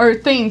wonder, or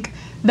think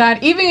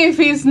that even if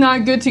he's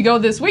not good to go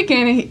this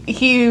weekend,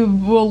 he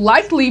will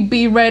likely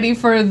be ready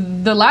for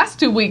the last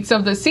 2 weeks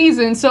of the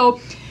season. So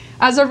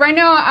as of right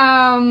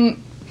now,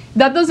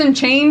 that doesn't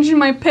change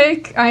my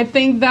pick. I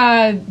think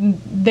that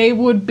they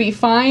would be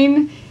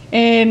fine.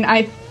 And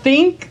I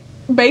think,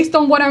 based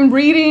on what I'm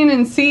reading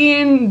and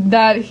seeing,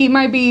 that he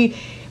might be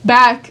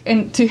back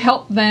and to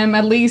help them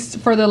at least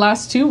for the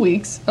last 2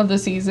 weeks of the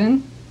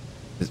season.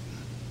 It's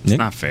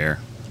not fair.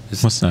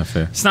 What's not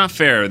fair? It's not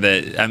fair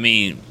that,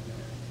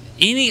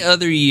 any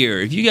other year,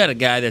 if you got a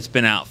guy that's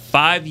been out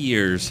 5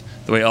 years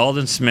the way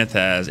Aldon Smith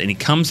has, and he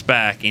comes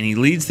back and he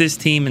leads this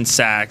team in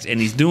sacks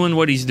and he's doing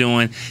what he's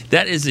doing,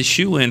 that is a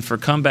shoo-in for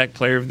comeback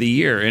player of the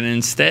year. And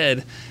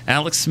instead,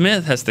 Alex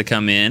Smith has to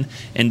come in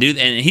and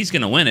and he's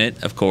going to win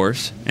it, of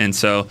course. And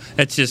so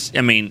that's just,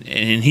 and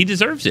he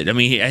deserves it.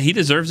 He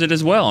deserves it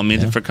as well.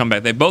 For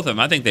comeback, they both of them.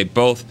 I think they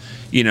both,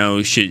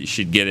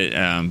 should get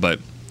it. But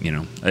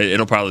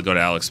it'll probably go to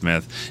Alex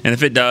Smith. And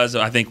if it does,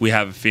 I think we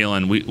have a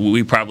feeling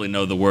we probably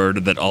know the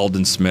word that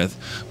Aldon Smith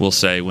will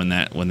say when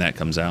that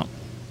comes out.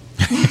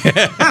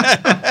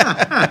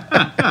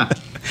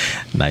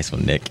 Nice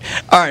one, Nick.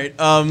 All right,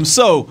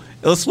 so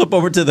let's flip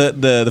over to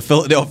the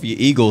Philadelphia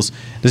Eagles.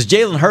 Does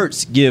Jalen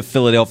Hurts give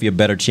Philadelphia a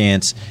better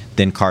chance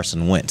than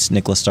Carson Wentz?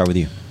 Nick, let's start with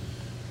you.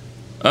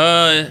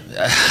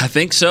 I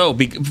think so.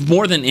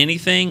 More than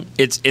anything,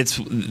 it's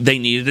they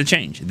needed a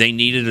change. They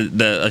needed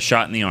a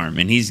shot in the arm,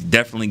 and he's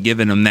definitely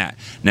given them that.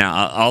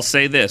 Now, I'll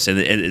say this, and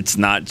it's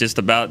not just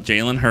about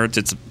Jalen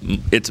Hurts.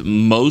 It's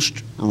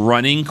most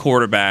running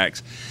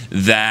quarterbacks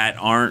that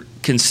aren't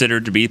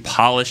considered to be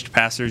polished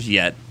passers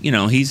yet.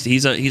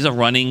 He's a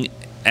running,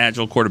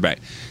 agile quarterback.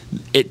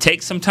 It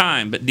takes some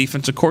time, but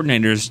defensive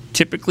coordinators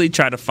typically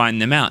try to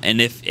find them out. And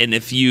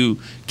if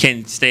you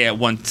can stay at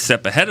one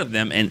step ahead of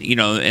them,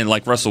 and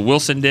like Russell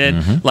Wilson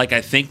did, like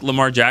I think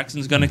Lamar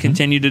Jackson's going to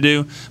continue to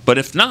do, but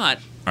if not,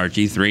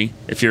 RG3,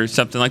 if you're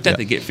something like that,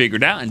 they get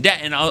figured out.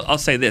 And I'll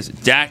say this,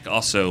 Dak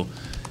also,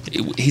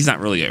 he's not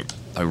really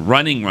a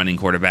running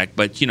quarterback,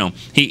 but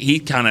he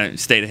kind of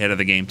stayed ahead of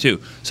the game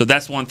too. So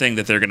that's one thing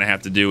that they're going to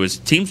have to do is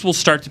teams will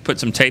start to put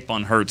some tape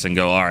on Hurts and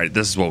go, all right,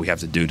 this is what we have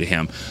to do to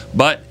him.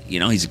 But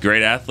he's a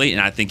great athlete,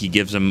 and I think he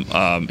gives them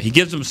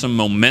some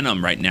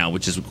momentum right now,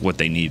 which is what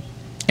they need.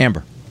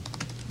 Amber.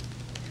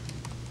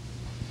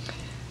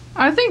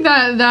 I think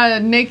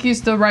that Nick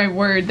used the right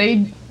word.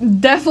 They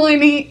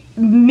definitely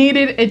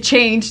needed a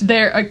change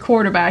there at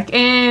quarterback.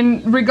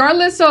 And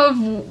regardless of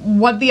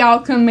what the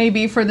outcome may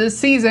be for this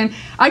season,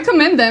 I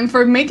commend them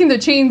for making the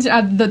change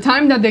at the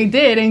time that they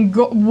did and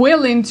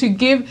willing to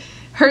give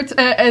Hurts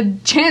a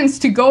chance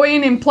to go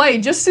in and play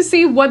just to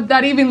see what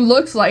that even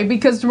looks like.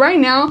 Because right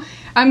now,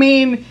 I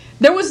mean,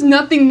 there was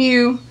nothing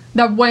new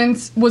that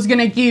Wentz was going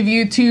to give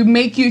you to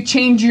make you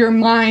change your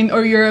mind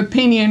or your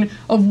opinion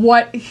of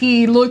what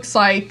he looks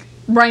like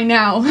right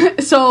now.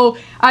 So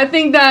I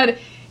think that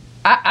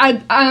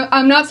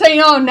I'm not saying,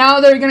 now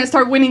they're going to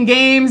start winning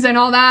games and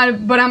all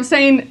that, but I'm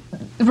saying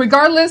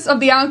regardless of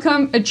the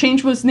outcome, a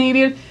change was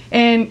needed,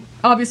 and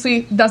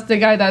obviously that's the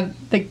guy that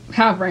they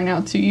have right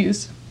now to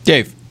use.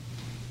 Dave.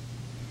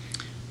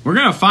 We're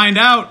going to find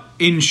out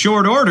in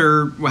short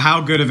order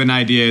how good of an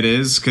idea it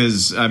is,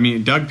 because,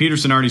 Doug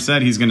Peterson already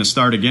said he's going to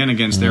start again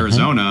against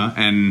Arizona,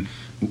 and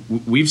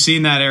we've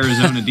seen that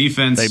Arizona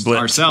defense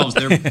ourselves.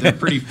 They're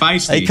pretty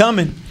feisty. They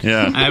coming.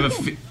 Yeah.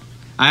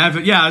 I was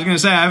going to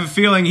say, I have a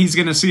feeling he's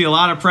going to see a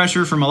lot of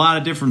pressure from a lot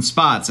of different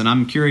spots, and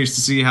I'm curious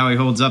to see how he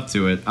holds up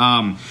to it.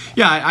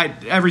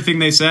 Everything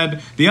they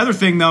said. The other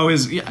thing, though,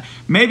 is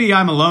maybe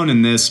I'm alone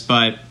in this,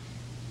 but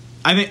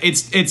I think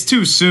it's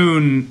too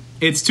soon.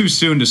 It's too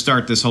soon to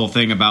start this whole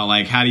thing about,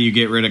 like, how do you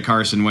get rid of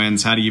Carson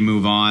Wentz? How do you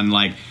move on?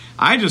 Like,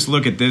 I just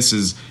look at this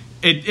as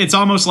it's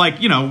almost like,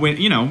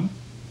 when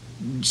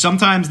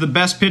sometimes the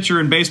best pitcher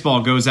in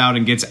baseball goes out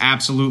and gets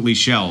absolutely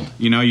shelled.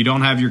 You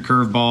don't have your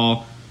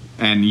curveball,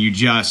 and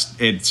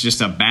it's just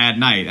a bad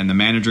night. And the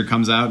manager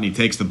comes out and he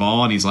takes the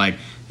ball and he's like,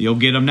 "You'll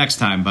get him next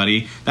time,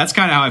 buddy." That's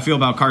kind of how I feel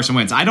about Carson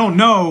Wentz. I don't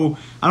know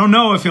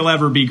if he'll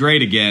ever be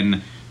great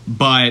again,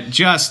 but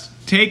just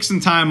take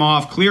some time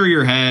off, clear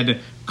your head,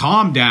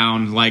 calm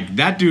down. Like,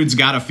 that dude's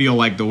got to feel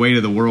like the weight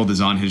of the world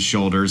is on his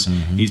shoulders.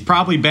 Mm-hmm. He's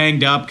probably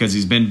banged up because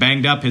he's been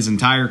banged up his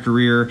entire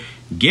career.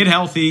 Get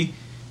healthy.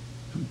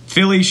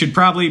 Philly should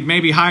probably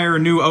maybe hire a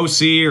new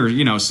OC, or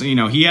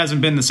he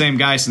hasn't been the same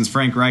guy since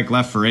Frank Reich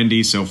left for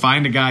Indy, so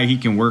find a guy he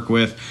can work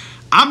with.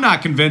 I'm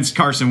not convinced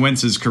Carson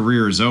Wentz's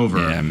career is over.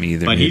 Yeah, me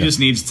either. But he just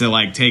needs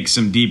to take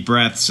some deep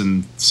breaths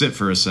and sit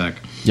for a sec.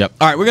 Yep.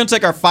 All right, we're going to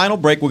take our final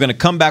break. We're going to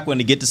come back. We're going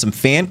to get to some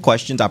fan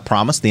questions. I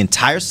promise. The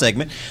entire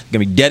segment is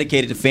going to be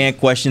dedicated to fan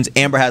questions.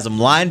 Amber has them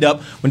lined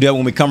up. We'll do that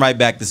when we come right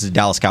back. This is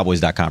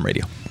DallasCowboys.com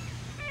radio.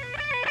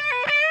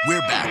 We're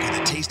back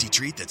with a tasty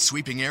treat that's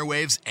sweeping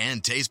airwaves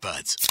and taste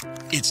buds.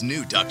 It's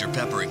new Dr.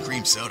 Pepper and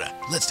Cream Soda.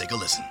 Let's take a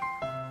listen.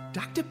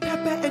 Dr.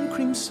 Pepper and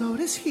Cream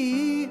Soda's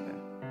here.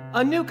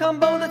 A new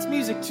combo that's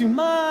music to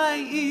my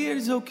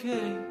ears,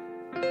 okay.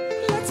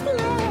 Let's play.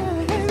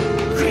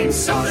 Cream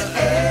Soda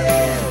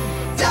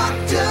and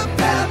Dr.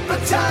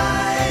 Pepper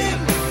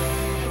time.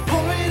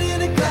 Pour it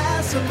in a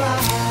glass of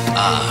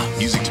ice.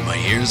 Music to my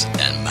ears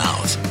and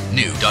mouth.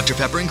 New Dr.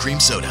 Pepper and Cream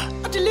Soda.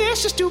 A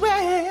delicious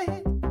duet.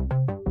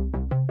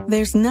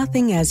 There's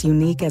nothing as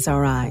unique as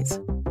our eyes,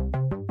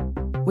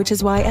 which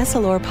is why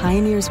Essilor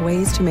pioneers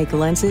ways to make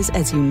lenses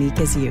as unique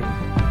as you.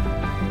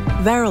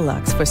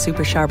 Verilux for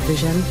super sharp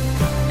vision,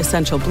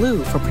 Essential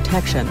Blue for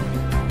protection,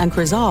 and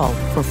Crizal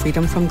for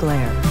freedom from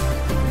glare.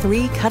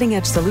 3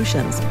 cutting-edge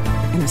solutions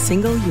in a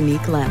single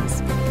unique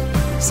lens.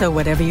 So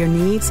whatever your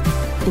needs,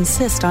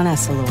 insist on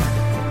Essilor.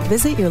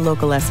 Visit your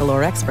local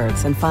Essilor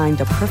experts and find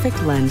the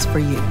perfect lens for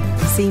you.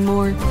 See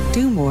more,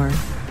 do more,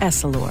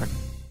 Essilor.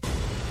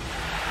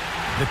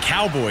 The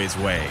Cowboys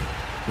way,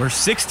 where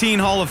 16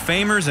 Hall of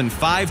Famers and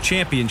 5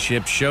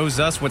 championships shows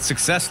us what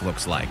success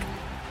looks like.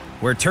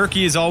 Where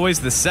turkey is always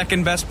the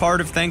second best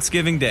part of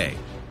Thanksgiving Day.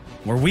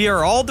 Where we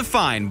are all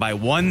defined by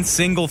one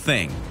single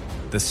thing,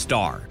 the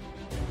star.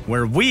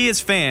 Where we as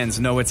fans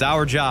know it's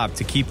our job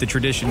to keep the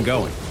tradition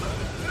going.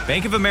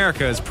 Bank of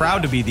America is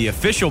proud to be the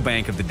official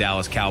bank of the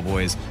Dallas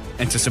Cowboys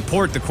and to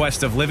support the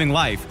quest of living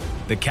life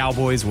the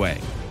Cowboys way.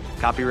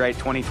 Copyright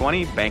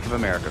 2020, Bank of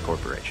America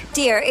Corporation.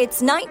 Dear,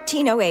 it's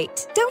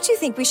 1908. Don't you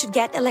think we should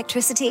get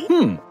electricity?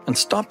 And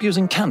stop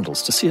using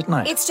candles to see at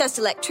night. It's just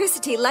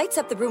electricity lights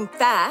up the room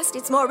fast.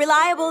 It's more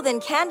reliable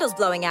than candles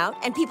blowing out,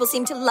 and people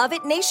seem to love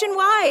it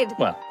nationwide.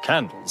 Well,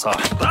 candles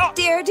are...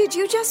 Dear, did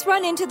you just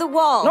run into the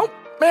wall? Nope.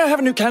 May I have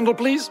a new candle,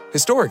 please?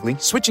 Historically,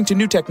 switching to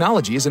new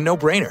technology is a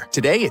no-brainer.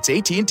 Today, it's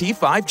AT&T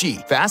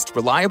 5G. Fast,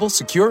 reliable,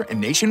 secure,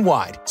 and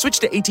nationwide. Switch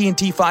to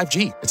AT&T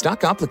 5G. It's not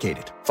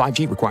complicated.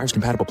 5G requires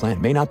compatible plan.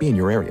 May not be in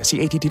your area.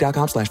 See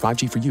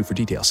att.com/5G for you for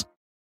details.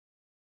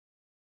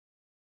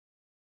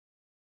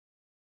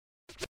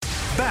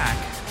 Back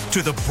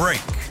to the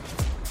break.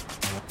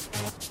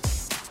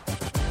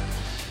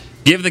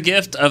 Give the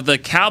gift of the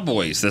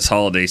Cowboys this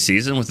holiday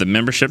season with a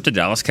membership to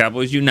Dallas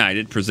Cowboys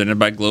United presented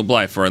by Globe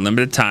Life. For a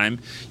limited time,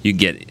 you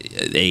get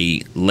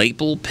a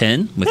label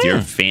pin with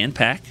your fan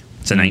pack.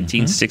 It's a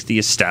 1960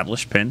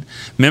 established pin.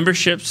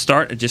 Memberships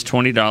start at just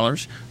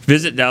 $20.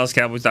 Visit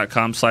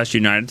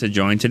DallasCowboys.com/United to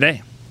join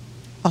today.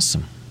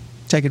 Awesome.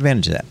 Take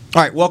advantage of that.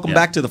 All right, welcome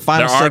back to the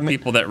final segment. There are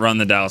people that run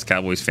the Dallas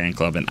Cowboys fan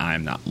club, and I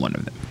am not one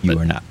of them. You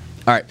are not.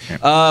 All right.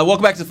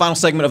 Welcome back to the final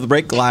segment of the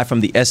break, live from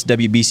the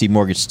SWBC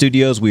Mortgage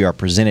Studios. We are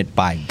presented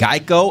by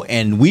Geico,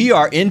 and we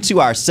are into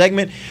our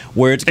segment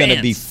where it's going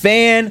to be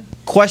fan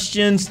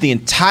questions the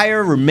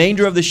entire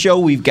remainder of the show.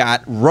 We've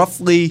got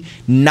roughly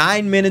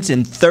 9 minutes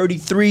and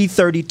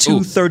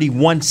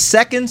 31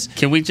 seconds.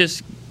 Can we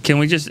just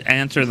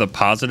answer the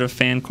positive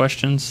fan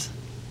questions?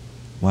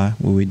 Why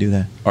would we do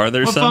that? Are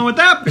there what some? What fun would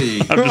that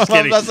be? I'm just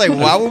kidding. I was like,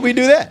 why would we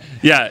do that?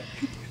 Yeah.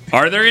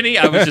 Are there any?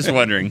 I was just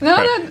wondering.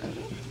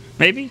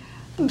 Maybe?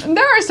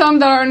 There are some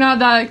that are not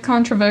that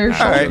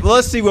controversial. All right, well,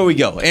 let's see where we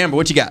go. Amber,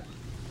 what you got?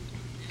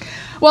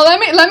 Well,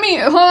 let me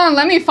hold on.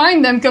 Let me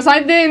find them because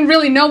I didn't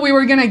really know we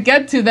were gonna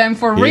get to them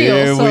for real.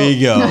 Here we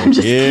go.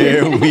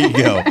 We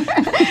go.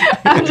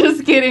 I'm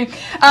just kidding.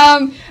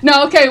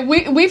 No, okay.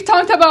 We've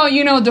talked about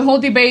the whole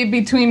debate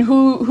between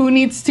who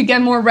needs to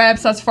get more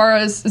reps as far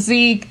as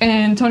Zeke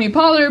and Tony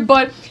Pollard,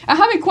 but I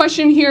have a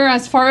question here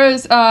as far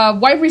as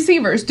wide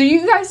receivers. Do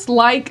you guys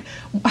like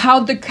how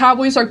the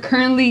Cowboys are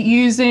currently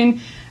using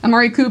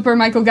Amari Cooper,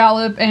 Michael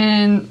Gallup,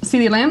 and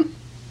CeeDee Lamb?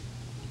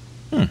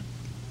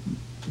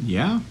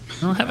 Yeah.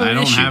 I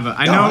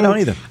don't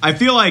either. I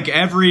feel like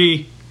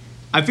every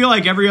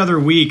other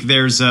week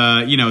there's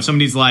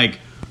somebody's like,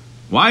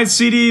 why has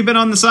CD been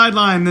on the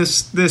sideline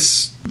this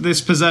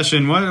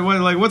possession?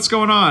 What's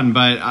going on?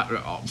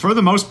 But for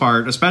the most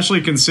part, especially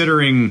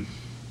considering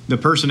the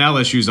personnel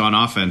issues on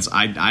offense,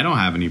 I don't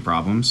have any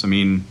problems. I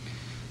mean,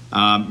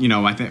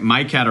 I think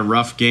Mike had a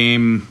rough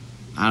game.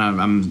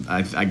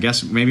 I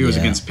guess maybe it was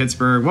against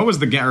Pittsburgh. What was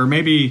the game? Or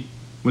maybe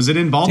was it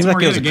in Baltimore? Seemed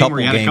like it was a couple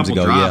games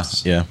ago.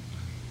 Drops.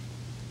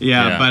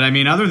 Yeah, but I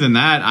mean, other than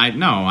that, I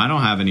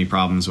don't have any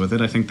problems with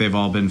it. I think they've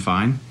all been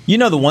fine.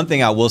 The one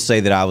thing I will say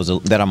that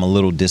I'm a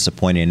little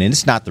disappointed in, and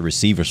it's not the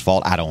receiver's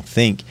fault, I don't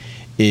think,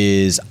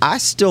 is I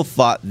still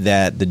thought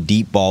that the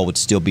deep ball would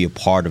still be a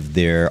part of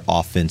their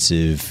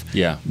offensive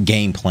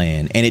game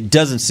plan, and it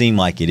doesn't seem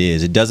like it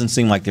is. It doesn't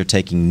seem like they're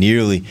taking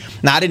nearly.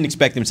 Now, I didn't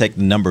expect them to take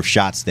the number of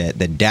shots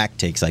that Dak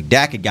takes. Like,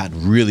 Dak had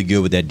gotten really good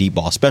with that deep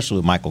ball, especially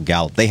with Michael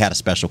Gallup. They had a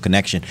special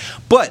connection.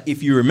 But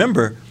if you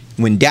remember,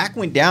 when Dak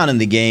went down in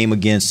the game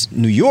against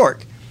New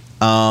York,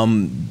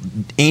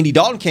 Andy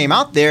Dalton came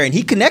out there and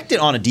he connected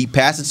on a deep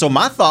pass. And so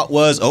my thought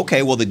was,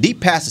 okay, well, the deep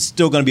pass is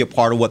still going to be a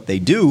part of what they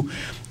do.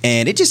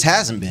 And it just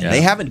hasn't been.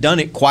 They haven't done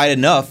it quite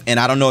enough.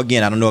 And I don't know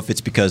if it's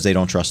because they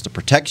don't trust the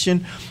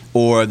protection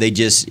or they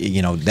just,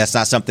 that's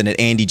not something that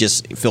Andy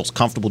just feels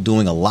comfortable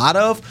doing a lot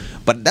of.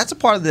 But that's a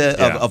part of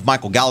of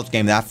Michael Gallup's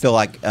game that I feel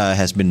like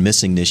has been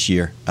missing this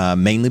year,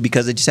 mainly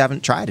because they just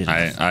haven't tried it.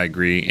 I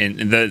agree.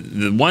 And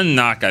the one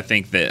knock I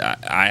think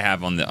that I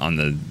have on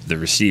the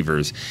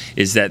receivers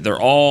is that they're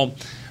all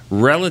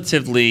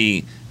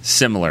relatively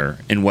similar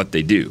in what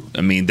they do.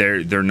 I mean,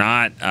 they're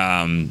not.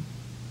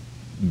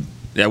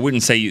 I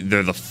wouldn't say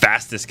they're the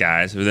fastest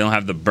guys, or they don't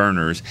have the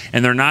burners,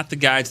 and they're not the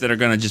guys that are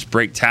going to just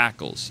break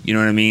tackles. You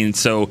know what I mean?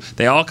 So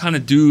they all kind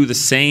of do the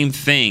same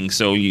thing.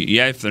 So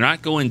if they're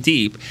not going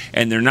deep,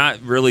 and they're not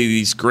really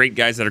these great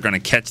guys that are going to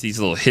catch these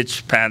little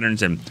hitch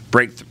patterns and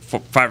break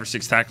 5 or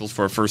 6 tackles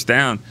for a first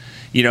down,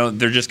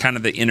 they're just kind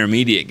of the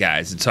intermediate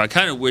guys. And so I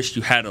kind of wish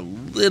you had a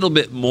little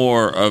bit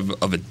more of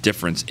a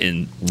difference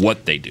in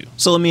what they do.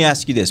 So let me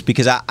ask you this,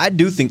 because I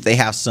do think they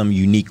have some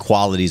unique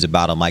qualities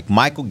about them. Like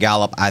Michael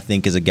Gallup, I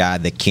think, is a guy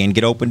that can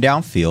get open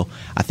downfield.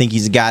 I think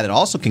he's a guy that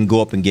also can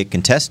go up and get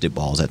contested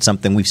balls. That's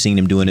something we've seen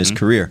him do in his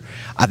career.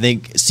 I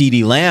think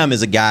CeeDee Lamb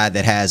is a guy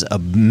that has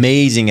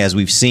amazing, as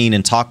we've seen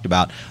and talked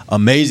about,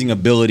 amazing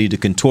ability to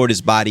contort his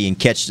body and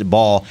catch the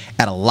ball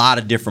at a lot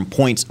of different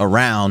points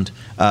around.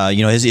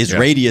 His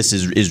radius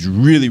is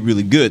really,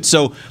 really good.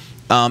 So,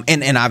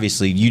 and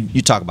obviously,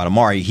 you talk about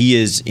Amari. He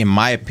is, in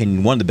my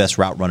opinion, one of the best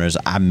route runners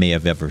I may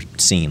have ever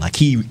seen. Like,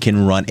 he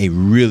can run a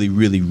really,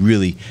 really,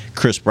 really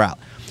crisp route.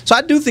 So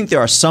I do think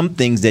there are some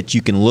things that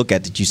you can look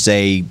at that you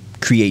say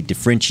create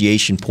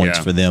differentiation points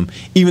for them.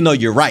 Even though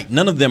you're right,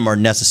 none of them are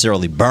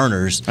necessarily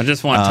burners. I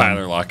just want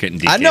Tyler Lockett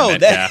and DK I know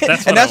Metcalf.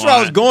 that, and that's where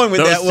I was going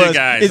with Those that. two Was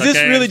guys, is this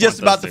okay? really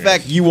just about the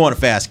fact you want a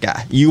fast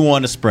guy, you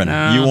want a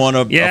sprinter, you want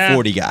a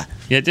 40 guy?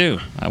 Yeah, I do.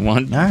 I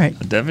want a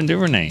Devin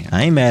Duvernay.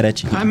 I ain't mad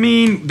at you. I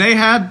mean, they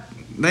had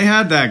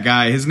that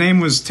guy. His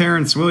name was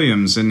Terrence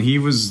Williams, and he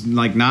was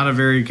like not a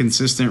very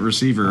consistent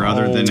receiver,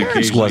 other than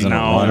occasionally. Wasn't a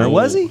runner,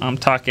 was he? I'm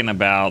talking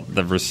about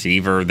the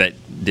receiver that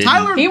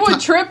didn't. He would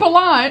trip a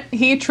lot.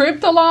 He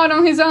tripped a lot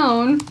on his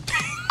own.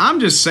 I'm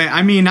just saying.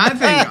 I mean, I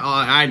think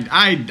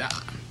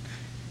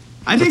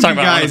I think you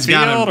guys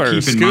got to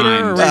keep in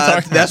mind.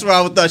 That's where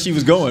I thought she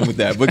was going with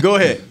that. But go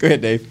ahead,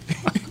 Dave.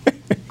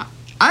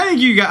 I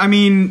think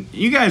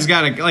you guys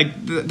got to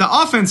like the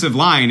offensive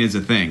line is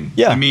a thing.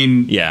 Yeah. I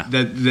mean,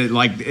 that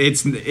like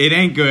it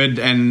ain't good,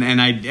 and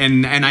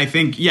I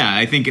think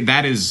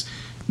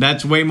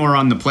that's way more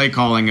on the play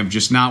calling of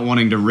just not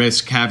wanting to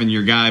risk having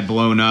your guy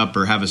blown up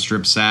or have a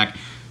strip sack.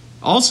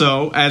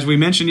 Also, as we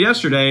mentioned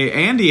yesterday,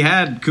 Andy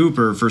had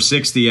Cooper for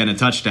 60 and a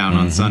touchdown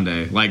on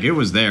Sunday. Like, it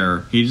was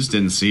there. He just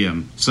didn't see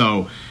him.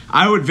 So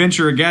I would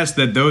venture a guess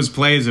that those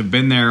plays have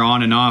been there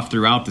on and off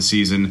throughout the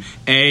season.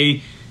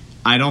 A,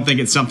 I don't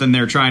think it's something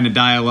they're trying to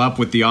dial up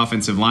with the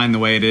offensive line the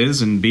way it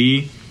is. And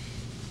B,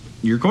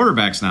 your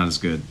quarterback's not as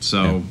good.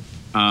 So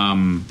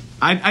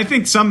I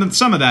think some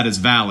of that is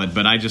valid,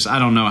 but I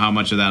don't know how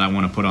much of that I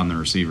want to put on the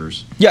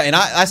receivers. Yeah, and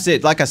I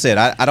said,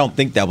 I don't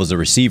think that was a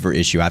receiver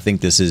issue. I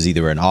think this is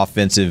either an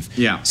offensive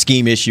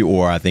scheme issue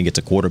or I think it's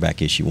a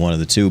quarterback issue, one of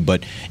the two.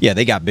 But yeah,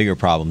 they got bigger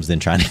problems than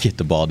trying to get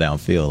the ball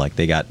downfield. Like,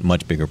 they got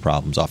much bigger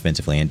problems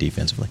offensively and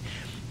defensively.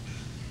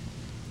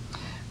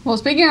 Well,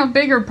 speaking of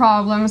bigger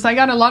problems, I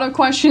got a lot of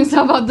questions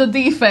about the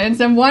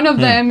defense, and one of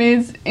them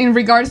is in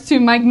regards to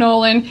Mike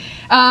Nolan.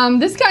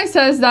 This guy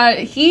says that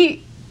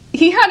he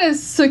had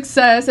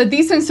a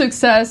decent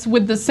success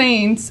with the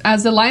Saints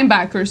as a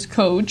linebackers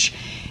coach,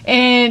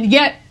 and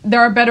yet there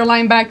are better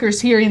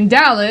linebackers here in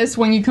Dallas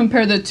when you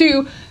compare the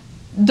two.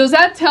 Does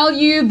that tell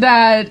you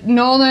that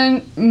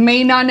Nolan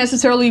may not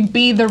necessarily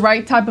be the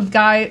right type of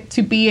guy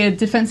to be a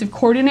defensive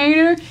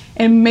coordinator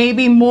and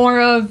maybe more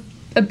of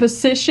a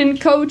position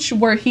coach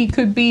where he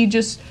could be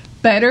just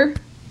better?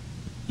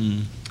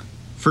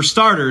 For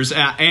starters,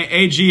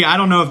 AG, I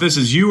don't know if this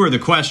is you or the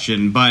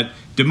question, but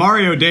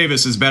Demario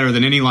Davis is better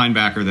than any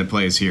linebacker that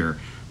plays here,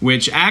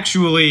 which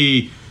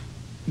actually,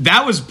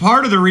 that was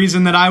part of the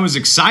reason that I was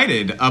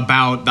excited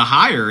about the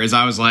hire, is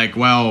I was like,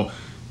 well,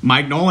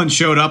 Mike Nolan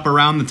showed up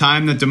around the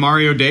time that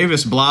Demario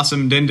Davis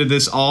blossomed into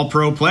this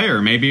all-pro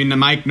player. Maybe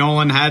Mike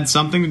Nolan had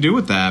something to do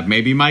with that.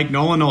 Maybe Mike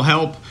Nolan will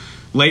help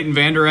Leighton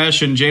Vander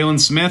Esch and Jalen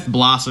Smith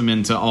blossom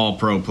into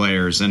all-pro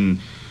players, and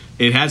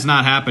it has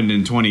not happened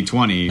in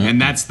 2020.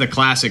 And that's the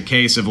classic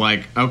case of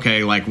like,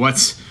 okay, like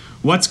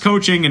what's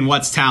coaching and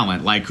what's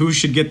talent? Like, who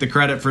should get the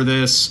credit for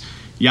this?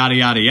 Yada,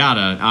 yada,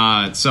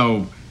 yada.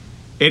 So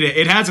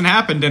it hasn't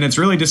happened, and it's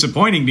really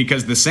disappointing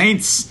because the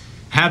Saints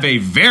have a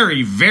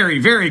very, very,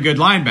 very good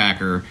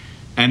linebacker,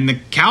 and the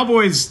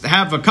Cowboys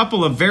have a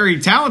couple of very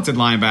talented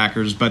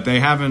linebackers, but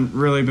they haven't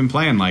really been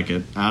playing like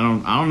it. I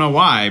don't know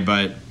why,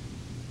 but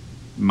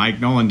Mike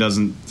Nolan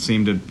doesn't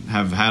seem to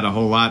have had a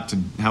whole lot to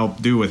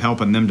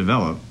helping them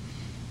develop.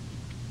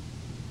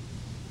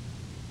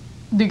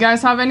 Do you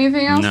guys have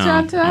anything else to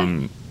add to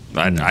that?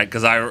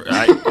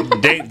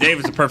 Dave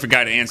is the perfect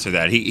guy to answer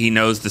that. He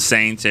knows the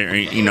Saints,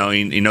 he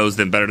knows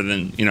them better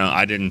than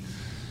I didn't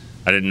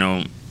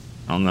know.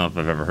 I don't know if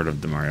I've ever heard of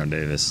Demario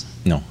Davis.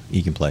 No,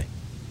 he can play.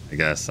 I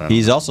guess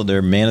he's also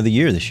their man of the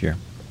year this year,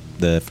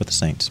 for the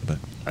Saints. But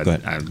go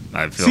ahead.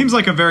 I feel, seems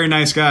like a very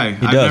nice guy.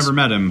 I've never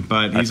met him,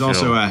 but he's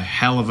also a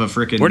hell of a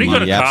freaking. Where did he go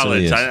to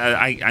college?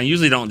 I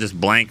usually don't just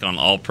blank on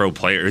all-pro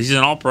players. He's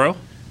an all-pro.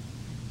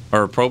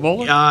 Or a Pro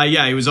Bowler?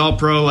 Yeah, he was all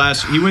pro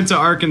last. He went to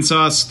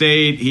Arkansas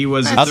State. He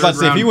was. I was about to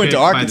say, if he went to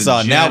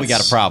Arkansas, now we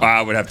got a problem.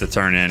 I would have to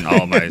turn in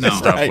all my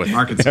stuff with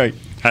Arkansas.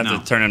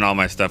 To turn in all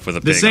my stuff with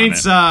a pig the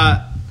Saints.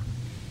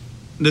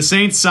 The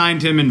Saints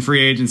signed him in free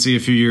agency a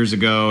few years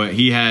ago.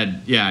 He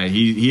had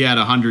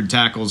 100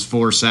 tackles,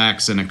 4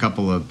 sacks, and a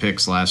couple of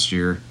picks last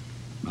year.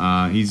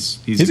 He's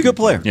a good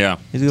player. Yeah,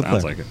 he's a good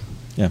player. Sounds like it.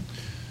 Yeah.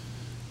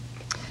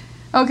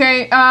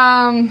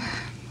 Okay.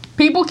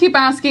 People keep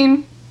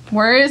asking,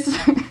 where is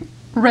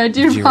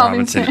Reggie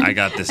Robinson? I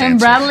got this and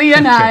answer. Bradley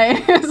and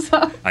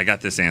I. I got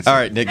this answer. All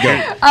right, Nick, go.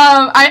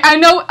 I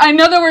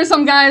know there were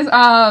some guys.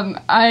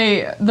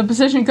 The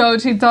position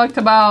coach, he talked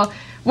about.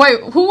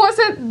 Wait, who was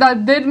it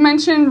that did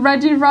mention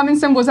Reggie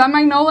Robinson? Was that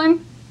Mike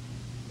Nolan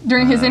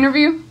during his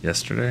interview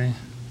yesterday?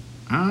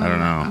 I don't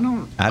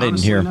know. I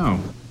didn't hear. No.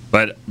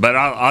 But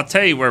I'll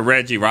tell you where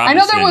Reggie Robinson.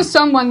 I know there was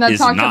someone that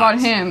talked not. about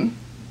him.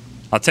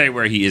 I'll tell you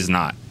where he is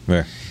not.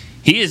 Where?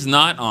 He is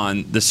not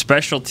on the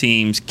special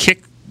teams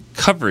kick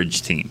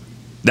coverage team.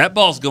 That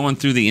ball's going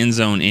through the end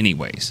zone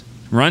anyways.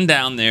 Run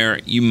down there,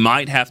 you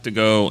might have to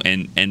go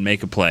and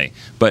make a play.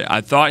 But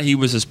I thought he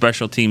was a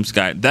special teams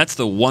guy. That's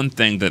the one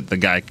thing that the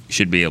guy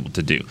should be able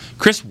to do.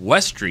 Chris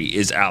Westry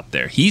is out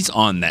there. He's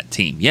on that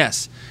team,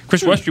 yes.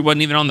 Chris Westry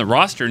wasn't even on the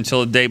roster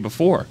until the day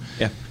before.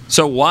 Yeah.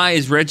 So why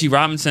is Reggie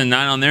Robinson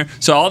not on there?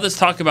 So all this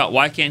talk about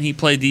why can't he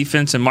play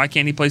defense and why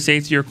can't he play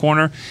safety or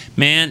corner?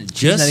 Man,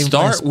 just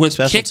start with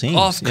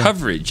kickoff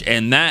coverage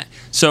and that.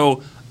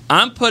 So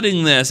I'm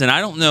putting this, and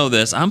I don't know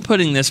this, I'm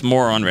putting this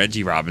more on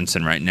Reggie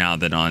Robinson right now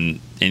than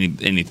on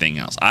anything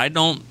else.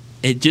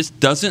 It just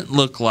doesn't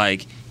look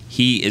like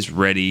he is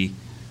ready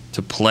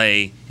to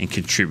play and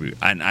contribute.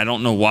 I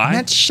don't know why. And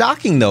that's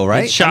shocking, though,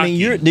 right? It's shocking.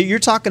 I mean, you're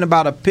talking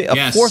about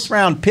a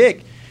fourth-round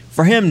pick.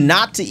 For him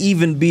not to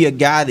even be a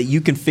guy that you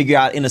can figure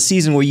out in a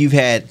season where you've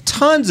had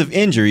tons of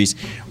injuries,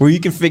 where you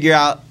can figure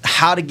out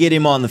how to get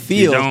him on the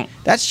field,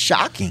 that's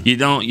shocking. You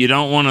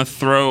don't want to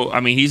throw. I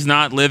mean, he's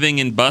not living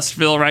in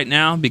Busville right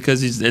now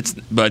because he's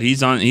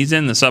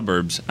in the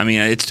suburbs. I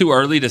mean, it's too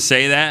early to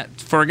say that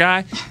for a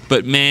guy,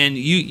 but man,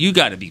 you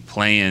got to be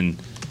playing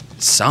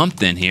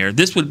something here.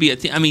 This would be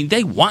I mean,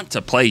 they want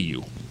to play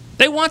you.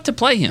 They want to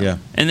play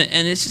him, and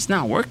it's just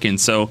not working.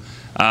 So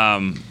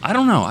I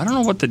don't know. I don't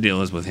know what the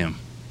deal is with him.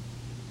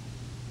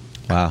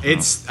 Wow. It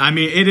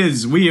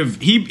is.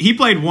 He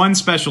played one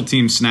special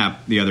team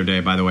snap the other day,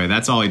 by the way.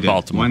 That's all he did.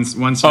 Baltimore.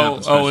 One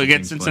snap.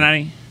 Against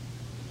Cincinnati? Play.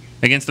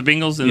 Against the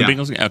Bengals? The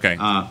Bengals? Okay.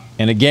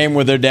 In a game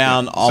where they're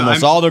down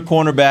almost all their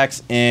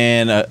cornerbacks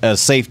and a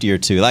safety or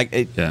two.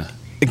 They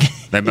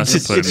must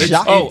have put him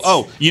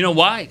in. You know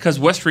why? Because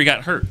Westry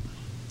got hurt.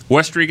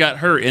 Westry got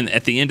hurt, and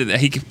at the end of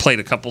that, he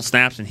played a couple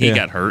snaps, and he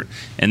got hurt,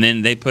 and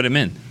then they put him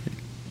in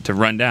to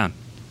run down.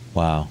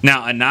 Wow.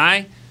 Now,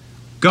 Anai...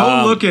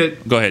 Go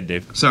ahead,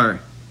 Dave. Sorry.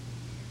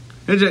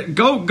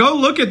 Go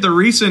look at the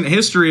recent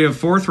history of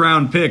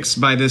fourth-round picks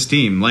by this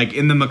team. Like,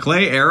 in the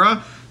McClay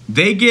era,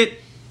 they get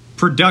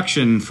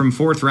production from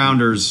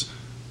fourth-rounders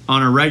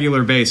on a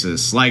regular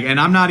basis. Like, and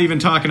I'm not even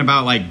talking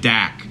about, like,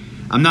 Dak.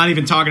 I'm not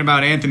even talking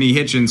about Anthony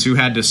Hitchens, who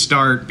had to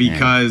start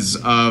because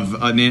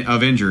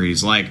of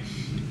injuries. Like,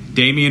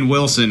 Damian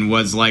Wilson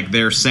was, like,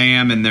 their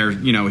Sam, and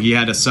he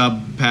had a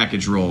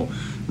sub-package role.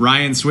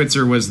 Ryan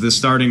Switzer was the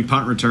starting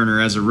punt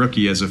returner as a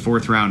rookie, as a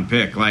fourth-round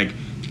pick. Like,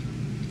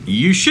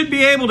 you should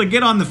be able to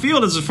get on the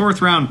field as a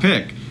fourth-round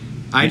pick.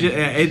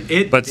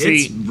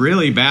 It's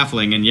really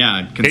baffling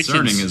and,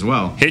 concerning as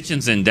well.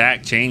 Hitchens and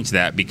Dak changed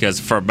that because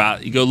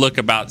you go look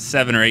about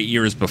 7 or 8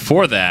 years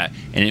before that,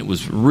 and it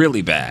was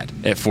really bad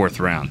at fourth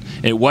round.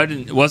 It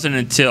wasn't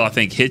until, I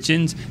think,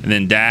 Hitchens and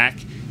then Dak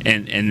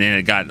and then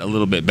it got a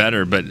little bit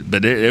better, but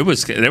they were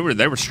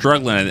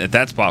struggling at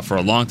that spot for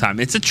a long time.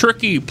 It's a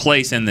tricky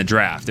place in the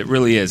draft. It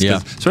really is,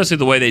 especially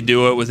the way they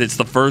do it. It's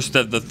the first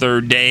of the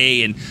third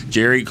day, and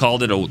Jerry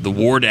called it the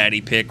War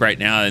Daddy pick right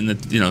now in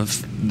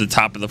the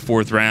top of the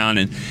fourth round,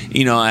 and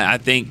I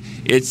think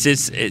it's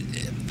just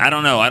I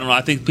don't know.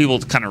 I think people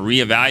kind of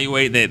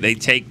reevaluate. They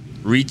take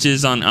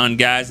reaches on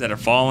guys that are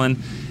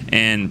falling.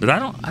 But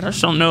I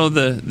just don't know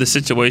the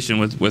situation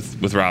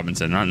with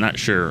Robinson. I'm not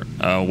sure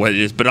what it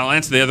is. But I'll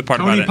answer the other part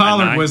about it. Tony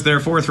Pollard was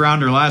their fourth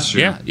rounder last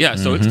year. Yeah.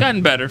 So it's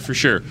gotten better for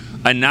sure.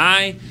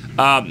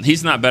 Anai,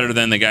 he's not better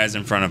than the guys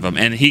in front of him,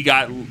 and he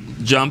got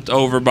jumped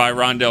over by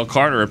Rondell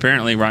Carter.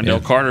 Apparently,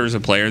 Rondell Carter is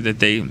a player that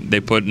they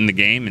put in the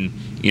game, and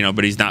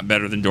but he's not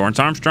better than Dorrance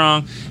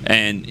Armstrong.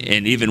 And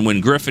even when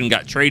Griffin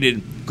got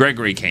traded,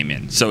 Gregory came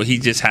in. So he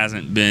just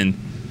hasn't been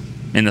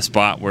in a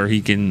spot where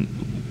he can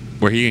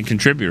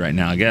contribute right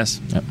now, I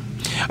guess. Yep.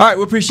 All right,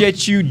 we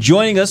appreciate you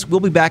joining us. We'll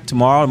be back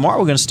tomorrow. Tomorrow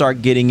we're going to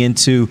start getting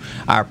into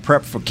our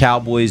prep for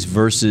Cowboys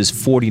versus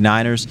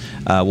 49ers.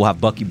 We'll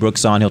have Bucky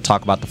Brooks on. He'll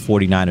talk about the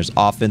 49ers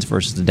offense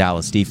versus the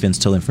Dallas defense.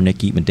 Till then, for Nick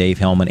Eatman, Dave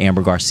Hellman,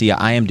 Amber Garcia,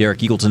 I am Derek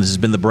Eagleton. This has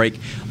been The Break,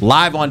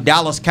 live on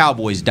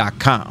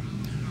DallasCowboys.com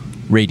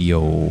radio.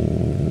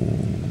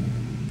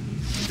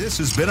 This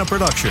has been a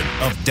production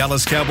of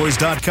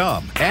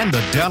DallasCowboys.com and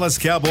the Dallas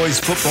Cowboys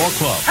Football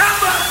Club. How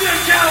about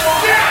this,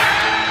 Cowboys? Yeah!